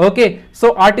 Okay,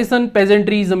 so artisan,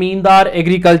 peasantry, zamindar,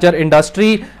 agriculture,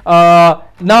 industry.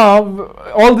 Now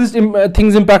all these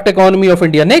things impact economy of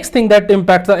India. Next thing that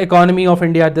impacts the economy of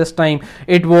India at this time,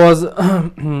 it was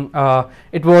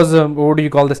what do you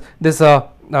call this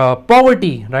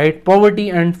poverty, right? Poverty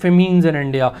and famines in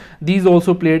India. These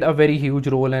also played a very huge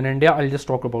role in India. I'll just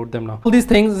talk about them now. All these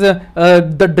things,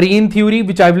 the drain theory,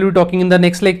 which I will be talking in the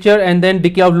next lecture, and then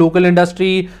decay of local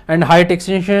industry and high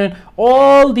taxation,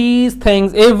 all these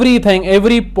things, everything,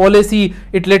 every policy,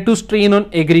 it led to strain on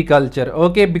agriculture.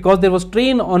 Okay, because there was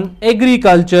strain on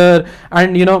agriculture,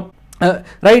 and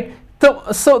right.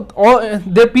 So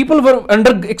the people were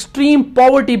under extreme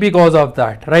poverty because of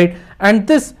that, right? And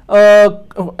this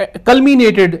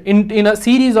culminated in a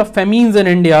series of famines in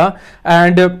India,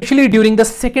 and actually during the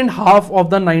second half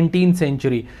of the 19th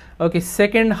century. Okay,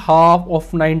 second half of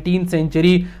 19th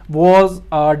century was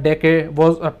a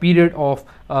period of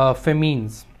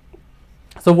famines.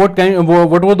 So what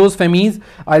were those famines?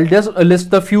 I'll just list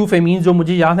the few famines जो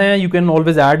मुझे याद हैं. You can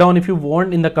always add on if you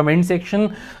want in the comment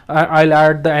section. I'll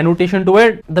add the annotation to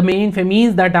it. The main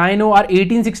famines that I know are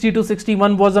 1860 to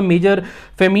 61 was a major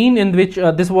famine in which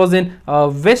this was in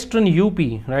western UP,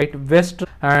 right?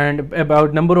 And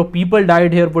about number of people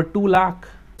died here were 2 lakh.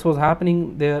 This was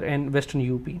happening there in western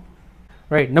UP.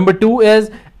 Right. Number 2 is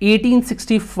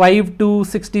 1865 to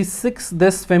 66.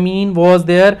 This famine was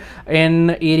there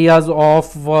in areas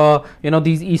of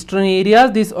these eastern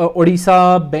areas, this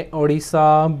Odisha,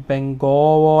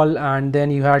 Bengal, and then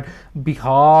you had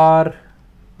Bihar.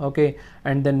 Okay,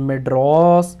 and then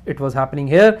Madras. It was happening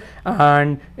here,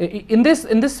 and in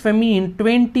this famine,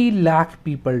 20 lakh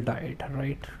people died.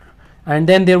 Right. And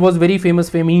then there was very famous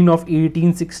famine of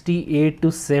 1868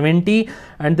 to 70,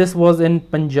 and this was in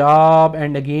Punjab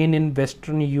and again in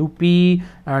western UP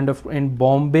and in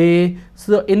Bombay.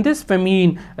 So in this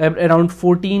famine, around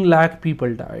 14 lakh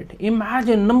people died.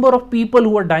 Imagine number of people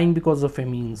who are dying because of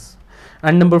famines.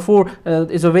 And number 4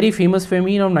 is a very famous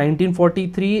famine of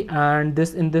 1943, and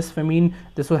in this famine,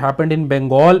 this happened in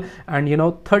Bengal, and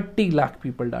 30 lakh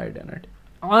people died in it.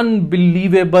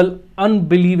 Unbelievable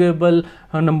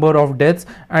number of deaths.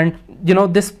 And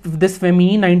this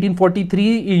famine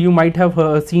 1943, you might have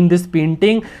seen this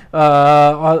painting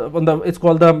it's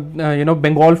called the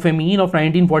Bengal famine of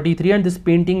 1943, and this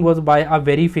painting was by a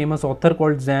very famous author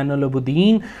called Zainul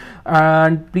Abidin,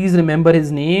 and please remember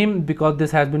his name because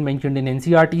this has been mentioned in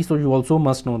NCERT, so you also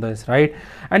must know this, right?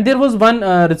 And there was one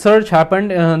research happened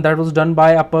that was done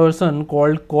by a person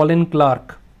called Colin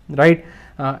Clark, right?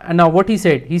 And now what he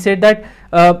said that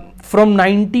from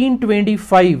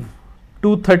 1925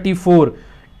 to 34,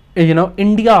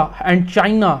 India and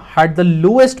China had the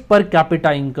lowest per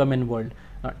capita income in world.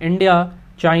 India,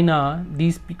 China,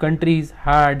 these countries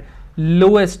had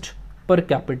lowest per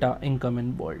capita income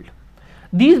in world.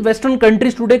 These Western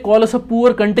countries today call us a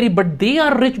poor country, but they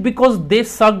are rich because they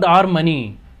sucked our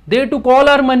money. They took all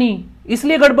our money.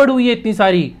 इसलिए गड़बड़ हुई है इतनी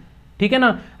सारी. ठीक है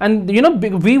ना? And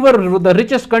we were the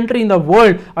richest country in the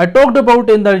world. I talked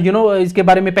about in the इसके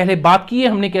बारे में पहले बात की है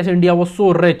हमने कैसे India was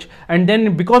so rich, and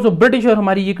then because of Britisher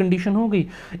हमारी ये condition हो गई.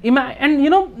 And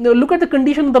look at the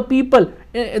condition of the people.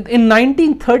 In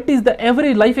 1930s, the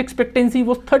average life expectancy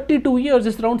was 32 years.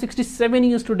 It's around 67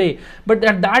 years today. But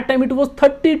at that time it was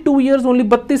 32 years only.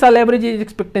 32 साल average age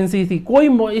expectancy थी.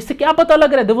 कोई इससे क्या पता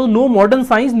लग रहा है? There was no modern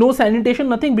science, no sanitation,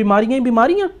 nothing. बीमारियां ही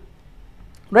बीमारियां.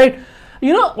 right?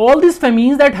 You know, all these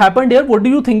famines that happened here, what do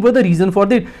you think were the reason for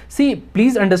it? See,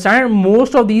 please understand,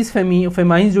 most of these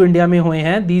famines जो India में हुए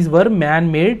हैं, these were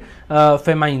man-made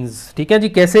famines. ठीक है जी?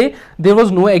 कैसे? There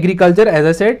was no agriculture, as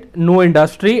I said, no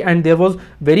industry, and there was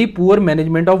very poor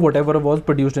management of whatever was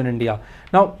produced in India.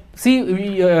 Now, see,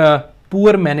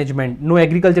 poor management, no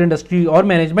agriculture, industry or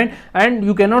management, and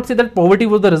you cannot say that poverty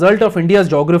was the result of India's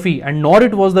geography, and nor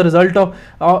it was the result of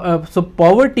so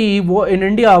poverty in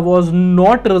India was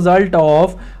not result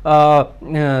of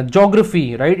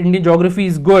geography, right? Indian geography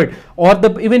is good, or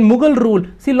the even Mughal rule.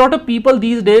 See, a lot of people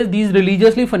these days, these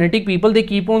religiously fanatic people, they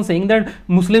keep on saying that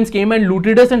Muslims came and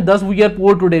looted us and thus we are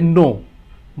poor today. No,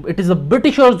 it is the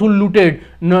Britishers who looted,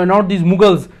 no, not these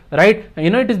Mughals, right? You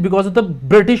know, it is because of the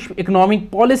British economic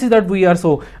policies that we are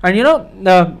so, and you know,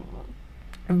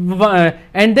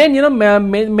 and then, you know,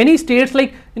 many states,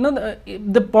 like, you know,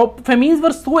 the famines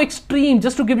were so extreme.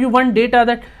 Just to give you one data,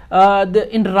 that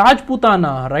in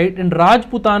Rajputana, right, in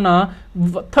Rajputana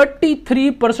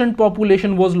 33%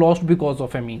 population was lost because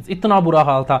of famines. Itna bura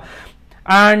hal tha.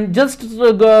 And just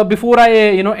before I,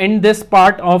 you know, end this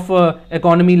part of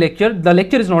economy lecture, the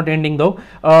lecture is not ending though,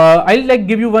 I'll like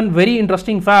give you one very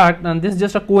interesting fact, and this is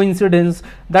just a coincidence,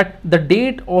 that the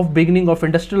date of beginning of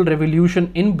industrial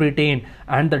revolution in Britain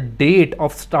and the date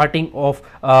of starting of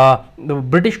the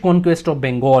British conquest of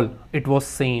Bengal, it was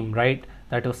same, right?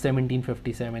 That was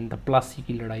 1757, the Plassey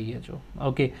की लड़ाई है जो,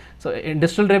 okay. So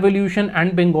industrial revolution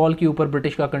and Bengal के ऊपर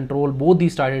British का control, both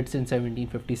these started since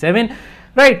 1757,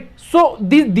 right? So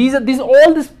these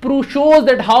all this shows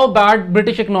that how bad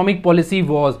British economic policy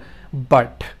was.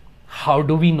 But how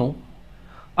do we know?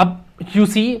 You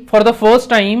see, for the first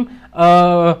time,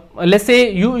 let's say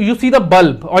you see the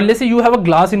bulb, or let's say you have a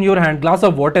glass in your hand, glass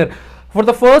of water. For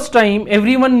the first time,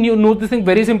 everyone knows this thing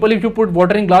very simple. If you put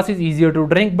water in glass, it's easier to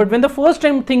drink. But when the first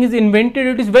time thing is invented,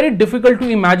 it is very difficult to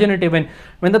imagine it. Even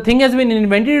when the thing has been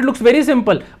invented, it looks very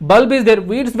simple. Bulb is there.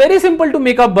 It's very simple to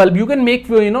make a bulb. You can make,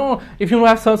 you know, if you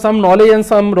have some knowledge and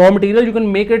some raw material, you can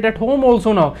make it at home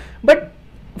also now. But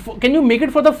can you make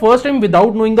it for the first time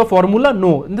without knowing the formula?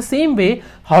 No. In the same way,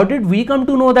 how did we come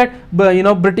to know that, you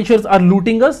know, Britishers are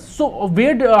looting us? So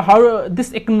how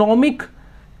this economic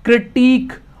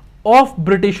critique of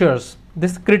Britishers,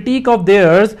 this critique of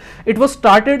theirs, it was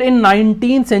started in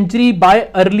 19th century by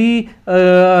early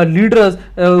leaders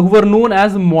who were known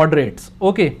as moderates.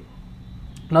 Okay.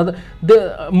 Now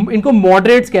इनको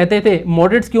moderates कहते थे.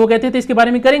 Moderates क्यों कहते थे, इसके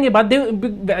बारे में करेंगे बात.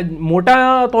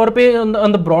 मोटा तौर पे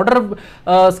on the broader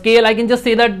scale, I can just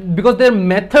say that because their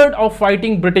method of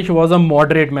fighting British was a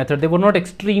moderate method. They were not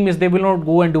extremists. They will not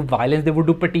go and do violence. They would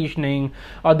do petitioning,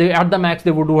 or they at the max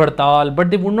they would do hartal, but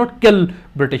they would not kill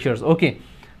Britishers. Okay.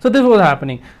 So this was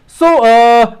happening. So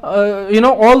you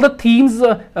know, all the themes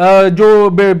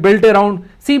जो built around.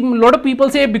 See, a lot of people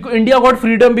say India got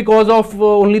freedom because of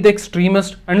only the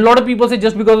extremist, and a lot of people say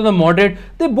just because of the moderate.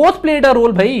 They both played a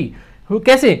role, bhai.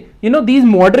 कैसे? You know, these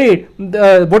moderate,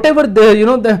 whatever the, you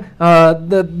know,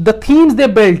 the themes they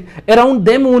built around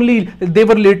them only, they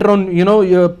were later on, you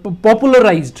know,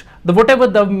 popularized. The whatever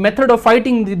the method of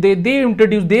fighting they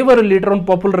introduced, they were later on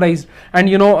popularized, and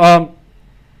you know,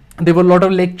 there were a lot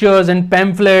of lectures and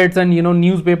pamphlets and, you know,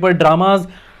 newspaper dramas.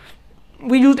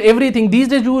 We used everything. These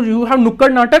days you have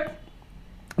nukkad natak,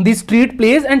 these street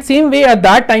plays, and same way at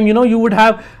that time, you know, you would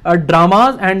have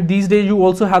dramas, and these days you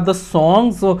also have the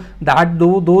songs. So that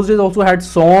those days also had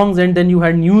songs, and then you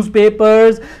had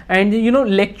newspapers, and you know,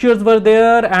 lectures were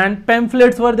there and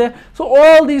pamphlets were there. So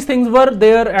all these things were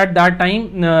there at that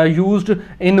time, used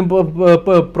in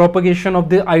propagation of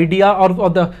the idea or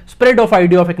the spread of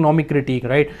idea of economic critique,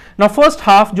 right? Now first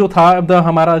half जो था the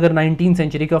हमारा अगर 19th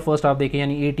century का first half देखें,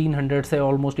 यानी 1800 से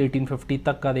almost 1850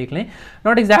 तक का देख लें,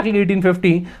 not exactly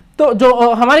 1850, तो जो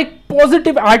हमारी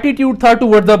पॉजिटिव एटीट्यूड था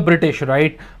toward the British,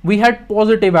 right? We had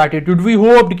positive attitude. We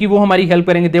hoped कि वो हमारी हेल्प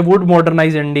करेंगे, they would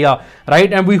modernise India,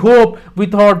 right? And we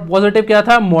thought positive क्या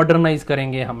था, मॉडर्नाइज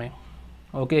करेंगे हमें.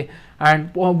 Okay,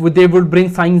 and they would bring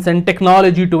science and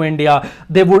technology to India.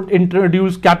 They would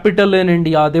introduce capital in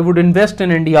India. They would invest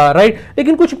in India, right?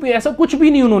 लेकिन ऐसा कुछ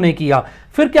भी नहीं उन्होंने किया.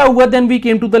 फिर क्या हुआ? Then we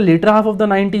came to the later half of the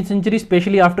 19th century,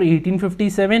 especially after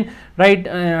 1857, right?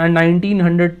 And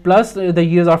 1900 plus the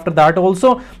years after that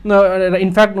also.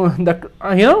 In fact,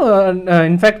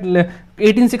 in fact,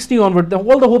 1860 onward,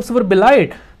 all the hopes were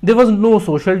belied. There was no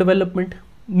social development,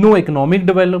 no economic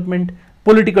development.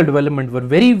 Political development were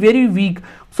very, very weak.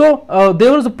 So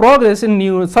there was a progress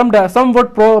in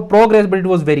somewhat progress, but it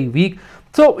was very weak.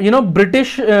 So you know,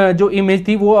 British जो image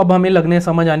थी वो अब हमें लगने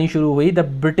समझ आनी शुरू हुई. The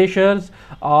Britishers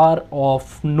are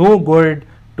of no good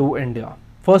to India.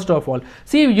 First of all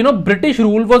C you know British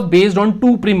rule was based on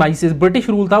to premises. British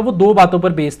rule था वो दो बातों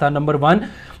पर बेस्ड था. Number one,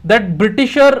 that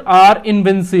britisher are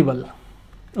invincible,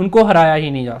 उनको हराया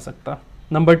ही नहीं जा सकता.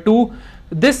 Number two,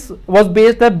 this was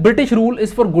based that British rule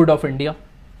is for good of India.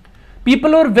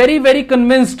 People were very very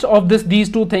convinced of these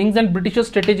two things, and Britishers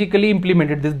strategically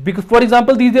implemented this. Because for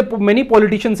example, these are many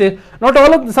politicians say, not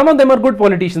all of, some of them are good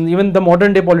politicians, even the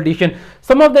modern day politician,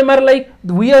 some of them are like,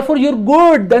 we are for your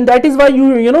good, and that is why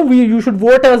you know you should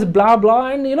vote us, blah blah,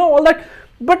 and you know all that.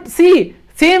 But see,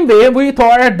 same way we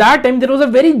thought at that time there was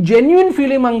a very genuine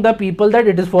feeling among the people that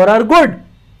it is for our good.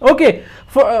 Okay,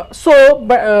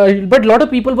 but a lot of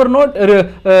people were not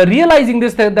realizing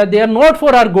this, that they are not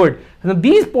for our good.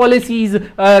 These policies,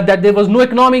 that there was no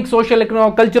economic, social,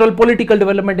 cultural, political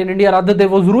development in India, rather there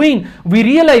was ruin. We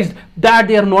realized that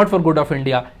they are not for good of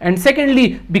India. And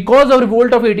secondly, because of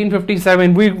revolt of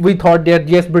 1857, we thought that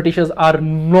yes, Britishers are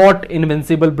not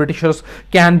invincible. Britishers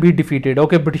can be defeated.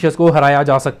 Okay, Britishers ko haraya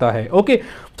ja sakta hai. Okay,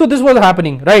 so this was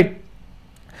happening, right?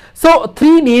 So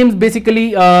three names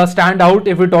basically stand out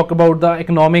if we talk about the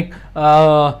economic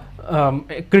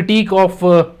critique of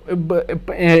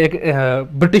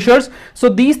Britishers. So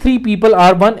these three people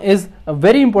are, one is a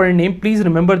very important name, please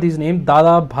remember these names,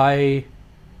 Dada Bhai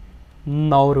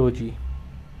Nauroji.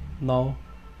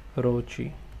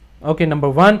 Okay, number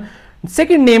one.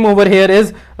 Second name over here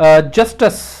is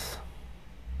Justice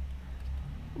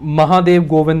Mahadev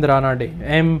Govind Ranade,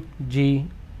 M.G.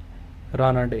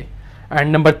 Ranade. And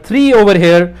number three over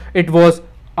here, it was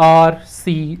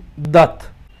R.C. Dutt,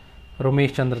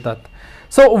 Ramesh Chandra Dutt.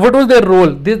 So what was their role?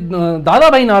 This Dada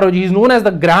Bhai Nauroji is known as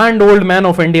the grand old man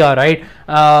of India, right?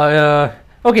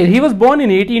 Okay, he was born in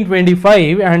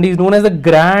 1825 and he is known as the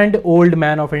grand old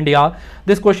man of India.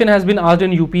 This question has been asked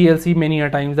in UPSC many a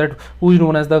times, that who is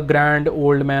known as the grand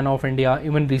old man of India.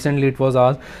 Even recently it was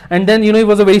asked. And then you know he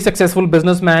was a very successful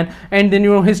businessman, and then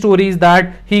you know his story is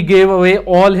that he gave away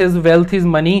all his wealth, his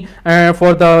money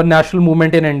for the national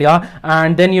movement in India.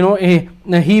 And then you know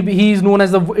he is known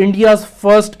as the India's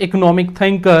first economic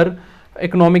thinker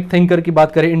की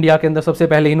बात करें, India के अंदर सबसे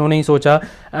पहले इन्होंने ही सोचा.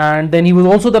 And then he was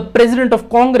also the president of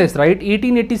Congress, right?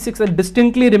 1886, I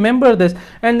distinctly remember this.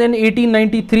 And then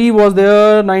 1893 was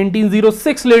there,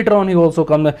 1906 later on he also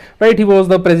come, right? He was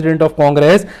the president of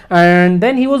Congress, and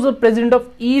then he was the president of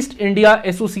East India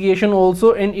Association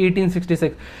also in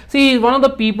 1866. See, he's one of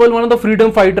the people, one of the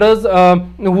freedom fighters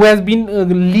who has been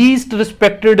least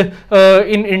respected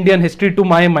in Indian history to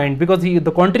my mind, because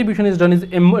the contribution is done is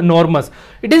enormous.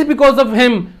 It is because of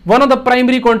him, one of the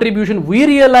primary contribution, we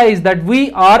realized that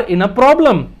we are in a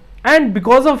problem, and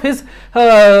because of his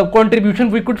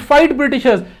contribution we could fight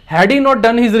Britishers. Had he not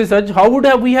done his research, how would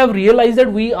we have realized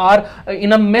that we are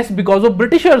in a mess because of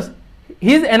Britishers?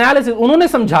 His analysis, उन्होंने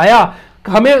समझाया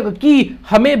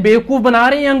हमें बेवकूफ बना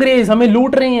रहे हैं अंग्रेज, हमें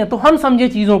लूट रहे हैं, तो हम समझे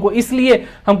चीजों को, इसलिए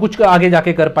हम कुछ आगे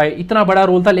जाके कर पाए. इतना बड़ा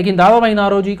रोल था. लेकिन दादा भाई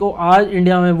नौरोजी को आज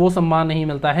इंडिया में वो सम्मान नहीं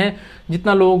मिलता है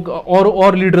जितना लोग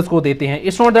और लीडर्स को देते हैं.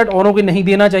 इट्स नॉट दैट औरों को नहीं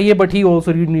देना चाहिए, but he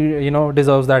also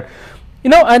deserves that.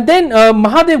 And then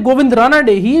Mahadev Govind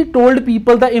Ranade, he told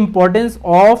people the importance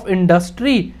of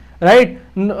industry, right?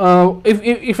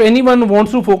 If anyone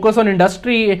wants to focus on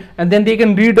industry, and then they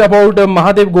can read about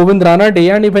Mahadev Govind Ranade,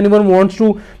 and if anyone wants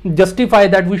to justify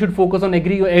that we should focus on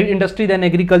industry than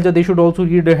agriculture, they should also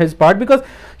read his part, because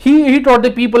he taught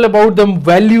the people about the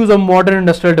values of modern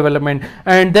industrial development.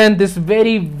 And then this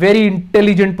very very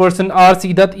intelligent person,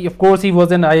 R.C. Dutt, of course he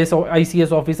was an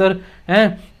ICS officer,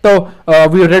 so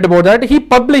we read about that. He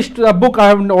published a book, I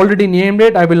have already named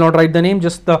it, I will not write the name,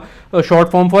 just the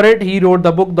short form for it. He wrote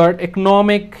the book, The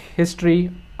Economic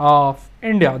History of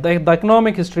India, the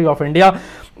economic history of India,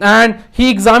 and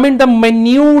he examined the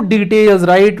minute details,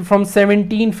 right, from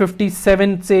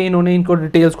 1757 से इन्होंने इनको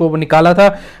details को निकाला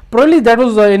था. Probably that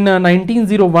was in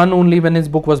 1901 only when his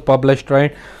book was published,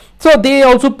 right? So they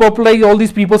also popularized all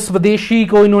these people. स्वदेशी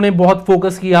को इन्होंने बहुत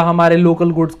फोकस किया, हमारे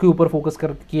लोकल गुड्स के ऊपर फोकस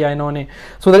किया इन्होंने,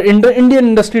 so that Indian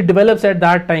industry develops at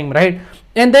that time, right?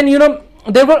 And then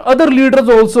there were other leaders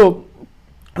also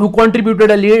who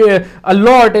contributed a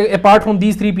lot apart from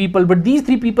these three people, but these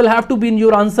three people have to be in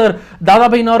your answer. Dada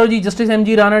Bhai Nauroji, Justice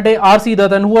M.G. Ranade, R.C.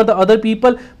 Dutt, and who are the other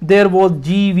people? There was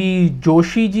G.V.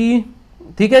 Joshi ji,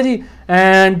 ठीक है जी.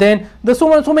 And then there's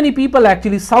so many people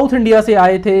actually. South India से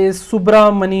आए थे,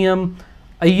 Subramania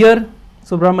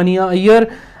Iyer,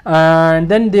 and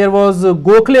then there was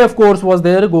Gokhale, of course, was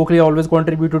there. Gokhale always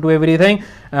contributed to everything.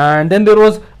 And then there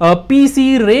was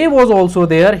PC Ray was also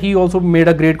there. He also made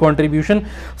a great contribution.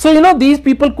 So these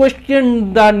people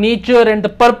questioned the nature and the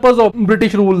purpose of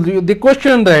British rule. They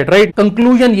questioned that, right?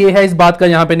 Conclusion ये है इस बात का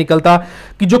यहाँ पे निकलता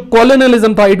कि जो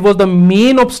colonialism था, it was the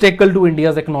main obstacle to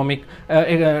India's economic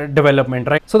development,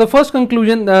 right? So the first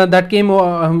conclusion that came,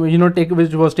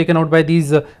 which was taken out by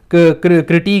these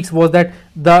critiques was that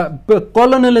the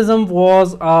colonialism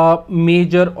was a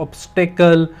major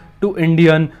obstacle to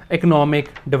Indian economic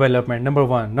development. Number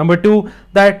one. Number two,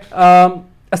 that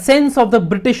a sense of the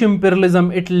British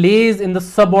imperialism, it lays in the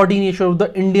subordination of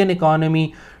the Indian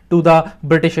economy to the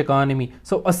British economy.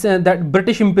 So that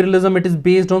British imperialism, it is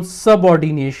based on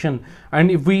subordination,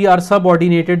 and if we are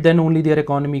subordinated, then only their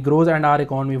economy grows and our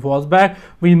economy falls back.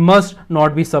 We must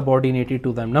not be subordinated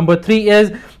to them. Number three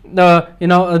is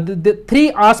the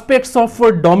three aspects of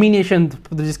domination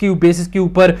जिसकी basis के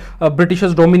ऊपर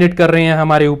Britishers dominate कर रहे हैं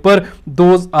हमारे ऊपर.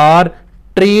 Those are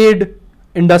trade,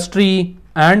 industry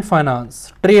and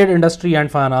finance. Trade, industry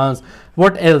and finance.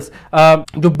 What else?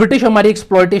 जो British हमारी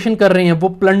एक्सप्लॉयटेशन कर रहे हैं वो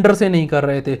प्लंडर से नहीं कर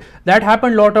रहे थे. That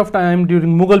happened lot of time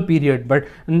during Mughal period, but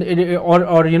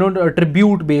or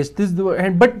tribute based.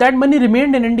 But that money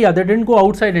remained in India. They didn't go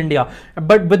outside India.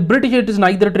 But with British, it is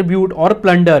neither tribute or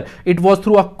plunder. It was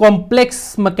through a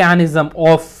complex mechanism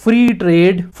of free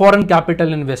trade, foreign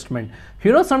capital investment.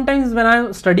 Sometimes when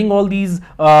I'm studying all these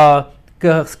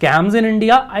scams in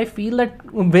India, I feel that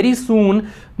very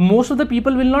soon most of the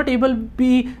people will not be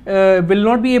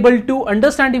able to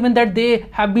understand even that they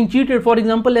have been cheated. For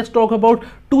example, let's talk about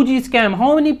 2G scam.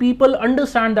 How many people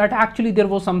understand that actually there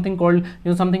was something called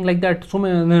something like that? So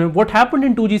what happened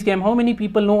in 2G scam? How many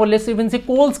people know? Or let's even say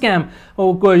coal scam.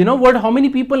 How many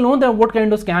people know that what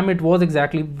kind of scam it was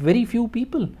exactly? Very few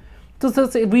people. So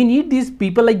we need these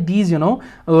people like these, who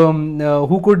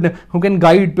can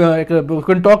guide, who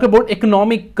can talk about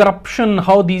economic corruption,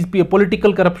 how these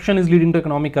political corruption is leading to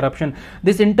economic corruption.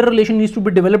 This interrelation needs to be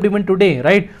developed even today,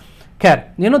 right?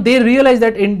 They realize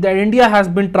that India has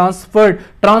been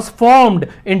transformed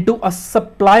into a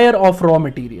supplier of raw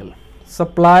material.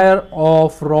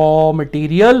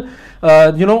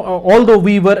 Although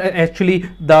we were actually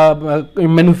the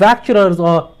manufacturers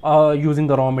using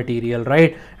the raw material,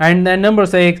 right? And then number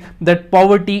 6, that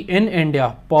poverty in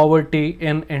India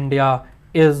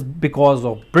is because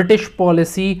of British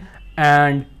policy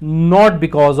and not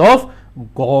because of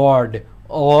God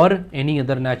or any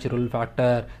other natural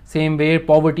factor. Same way,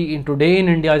 poverty in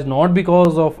India is not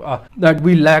because of that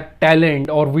we lack talent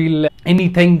or we lack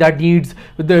anything that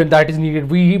is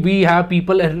needed. We have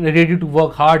people ready to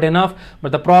work hard enough,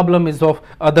 but the problem is of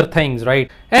other things, right?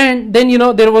 And then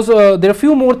there are a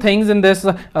few more things in this.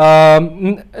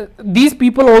 These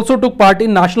people also took part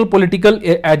in national political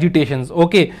agitations,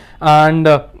 okay? And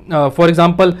for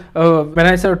example, when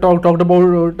I talked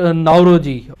about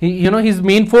Nauroji, his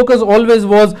main focus always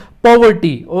was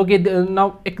poverty. Okay,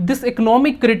 now this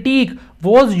economic critique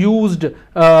was used in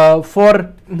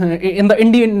the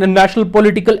Indian national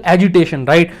political agitation,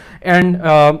 right? And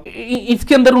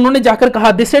इसके अंदर उन्होंने जाकर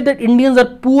कहा, they said that Indians are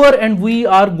poor and we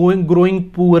are growing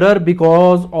poorer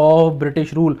because of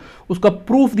British rule. उसका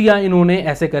proof दिया इन्होंने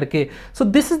ऐसे करके. So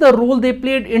this is the role they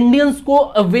played. Indians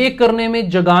को awake करने में,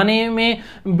 जगाने में,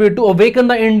 to awaken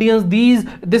the Indians.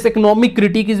 This economic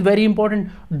critique is very important.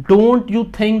 Don't you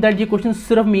think that ये question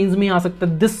सिर्फ means में आ सकता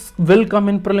है? This will come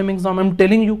in prelim exam. I'm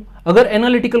telling you. अगर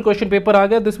analytical question paper आ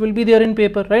गया, this will be there in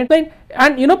paper, right?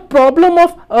 And problem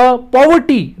of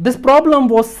poverty. This problem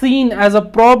was seen as a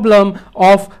problem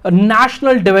of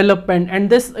national development,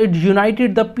 and it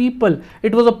united the people.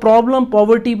 It was a problem,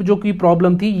 poverty जो की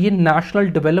problem थी, ये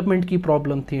national development की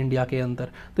problem थी India के अंदर.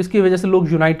 तो इसकी वजह से लोग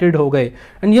united हो गए.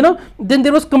 And then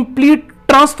there was complete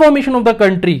transformation of the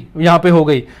country यहाँ पे हो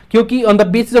गई, क्योंकि on the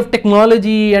basis of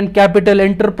technology and capital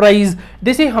enterprise.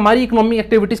 जैसे हमारी इकोनॉमिक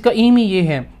एक्टिविटीज का एम ही ये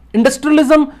है.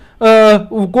 इंडस्ट्रियलिज्म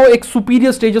को एक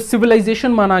सुपीरियर स्टेज ऑफ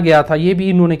सिविलाइजेशन माना गया था, ये भी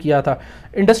इन्होंने किया था.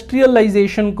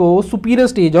 इंडस्ट्रियलाइजेशन को सुपीरियर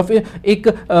स्टेज ऑफ एक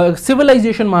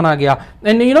सिविलाइजेशन माना गया.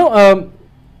 एंड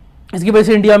इसकी वजह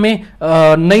से इंडिया में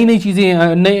नई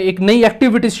चीजें, एक नई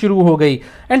एक्टिविटीज शुरू हो गई.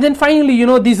 And then finally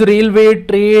this railway,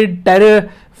 trade, tariff,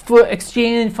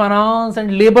 exchange, finance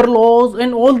and labor laws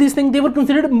and all these things, they were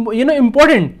considered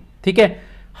important. ठीक है,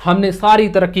 हमने सारी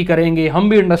तरक्की करेंगे, हम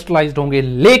भी इंडस्ट्रियलाइज्ड होंगे,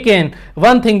 लेकिन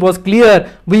one thing was clear,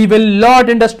 we will not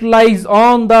industrialize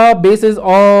on the basis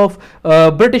of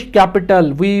British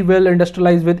capital. We will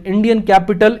industrialize with Indian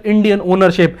capital, Indian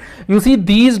ownership. You see,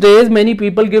 these days many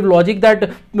people give logic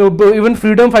that even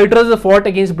freedom fighters fought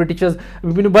against Britishers.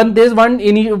 There's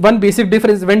one basic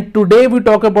difference. When today we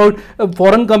talk about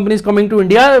foreign companies coming to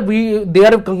India, they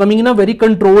are coming in a very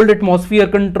controlled atmosphere,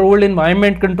 controlled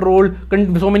environment,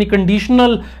 so many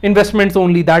conditional investments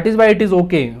only. That is why it is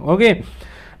okay. Okay.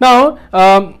 Now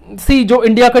सी जो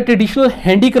India का traditional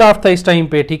handicraft था इस time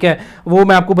पे, ठीक है, वो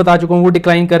मैं आपको बता चुका हूँ, वो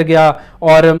डिक्लाइन कर गया.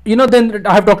 और you know then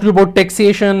I have talked about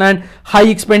taxation and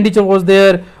high expenditure was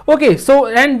there. Okay, so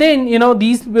and then you know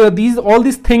all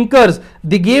these thinkers,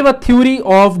 they gave a theory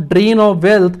of drain of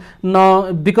wealth.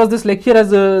 Now because this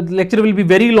lecture will be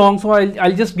very long, so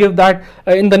I'll just give that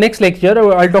in the next lecture.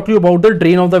 I'll talk to you about the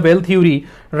drain of the wealth theory,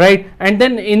 right? And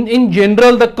then in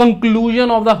general the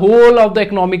conclusion of the whole of the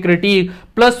economic critique,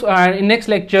 plus in next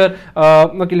lecture,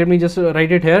 okay, let me just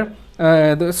write it here.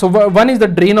 So one is the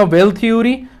drain of wealth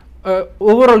theory,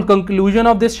 overall conclusion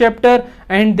of this chapter,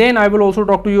 and then I will also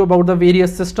talk to you about the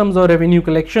various systems of revenue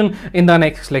collection in the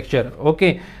next lecture. Okay,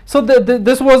 so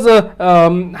this was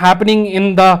happening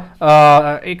in the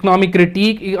economic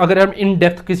critique. अगर हम in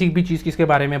depth किसी भी चीज़ किसके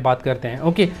बारे में बात करते हैं.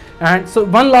 Okay, and so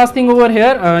one last thing over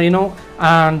here,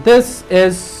 and this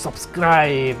is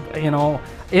subscribe.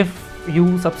 If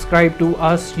you subscribe to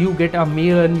us, you get a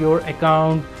mail in your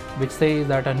account which says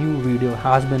that a new video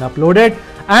has been uploaded.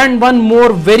 And one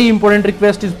more very important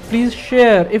request is, please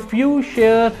share. If you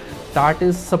share, that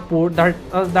is support,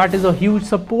 that is a huge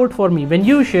support for me. When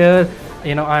you share,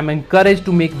 I'm encouraged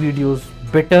to make videos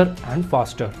better and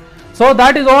faster. So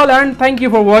that is all, and thank you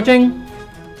for watching.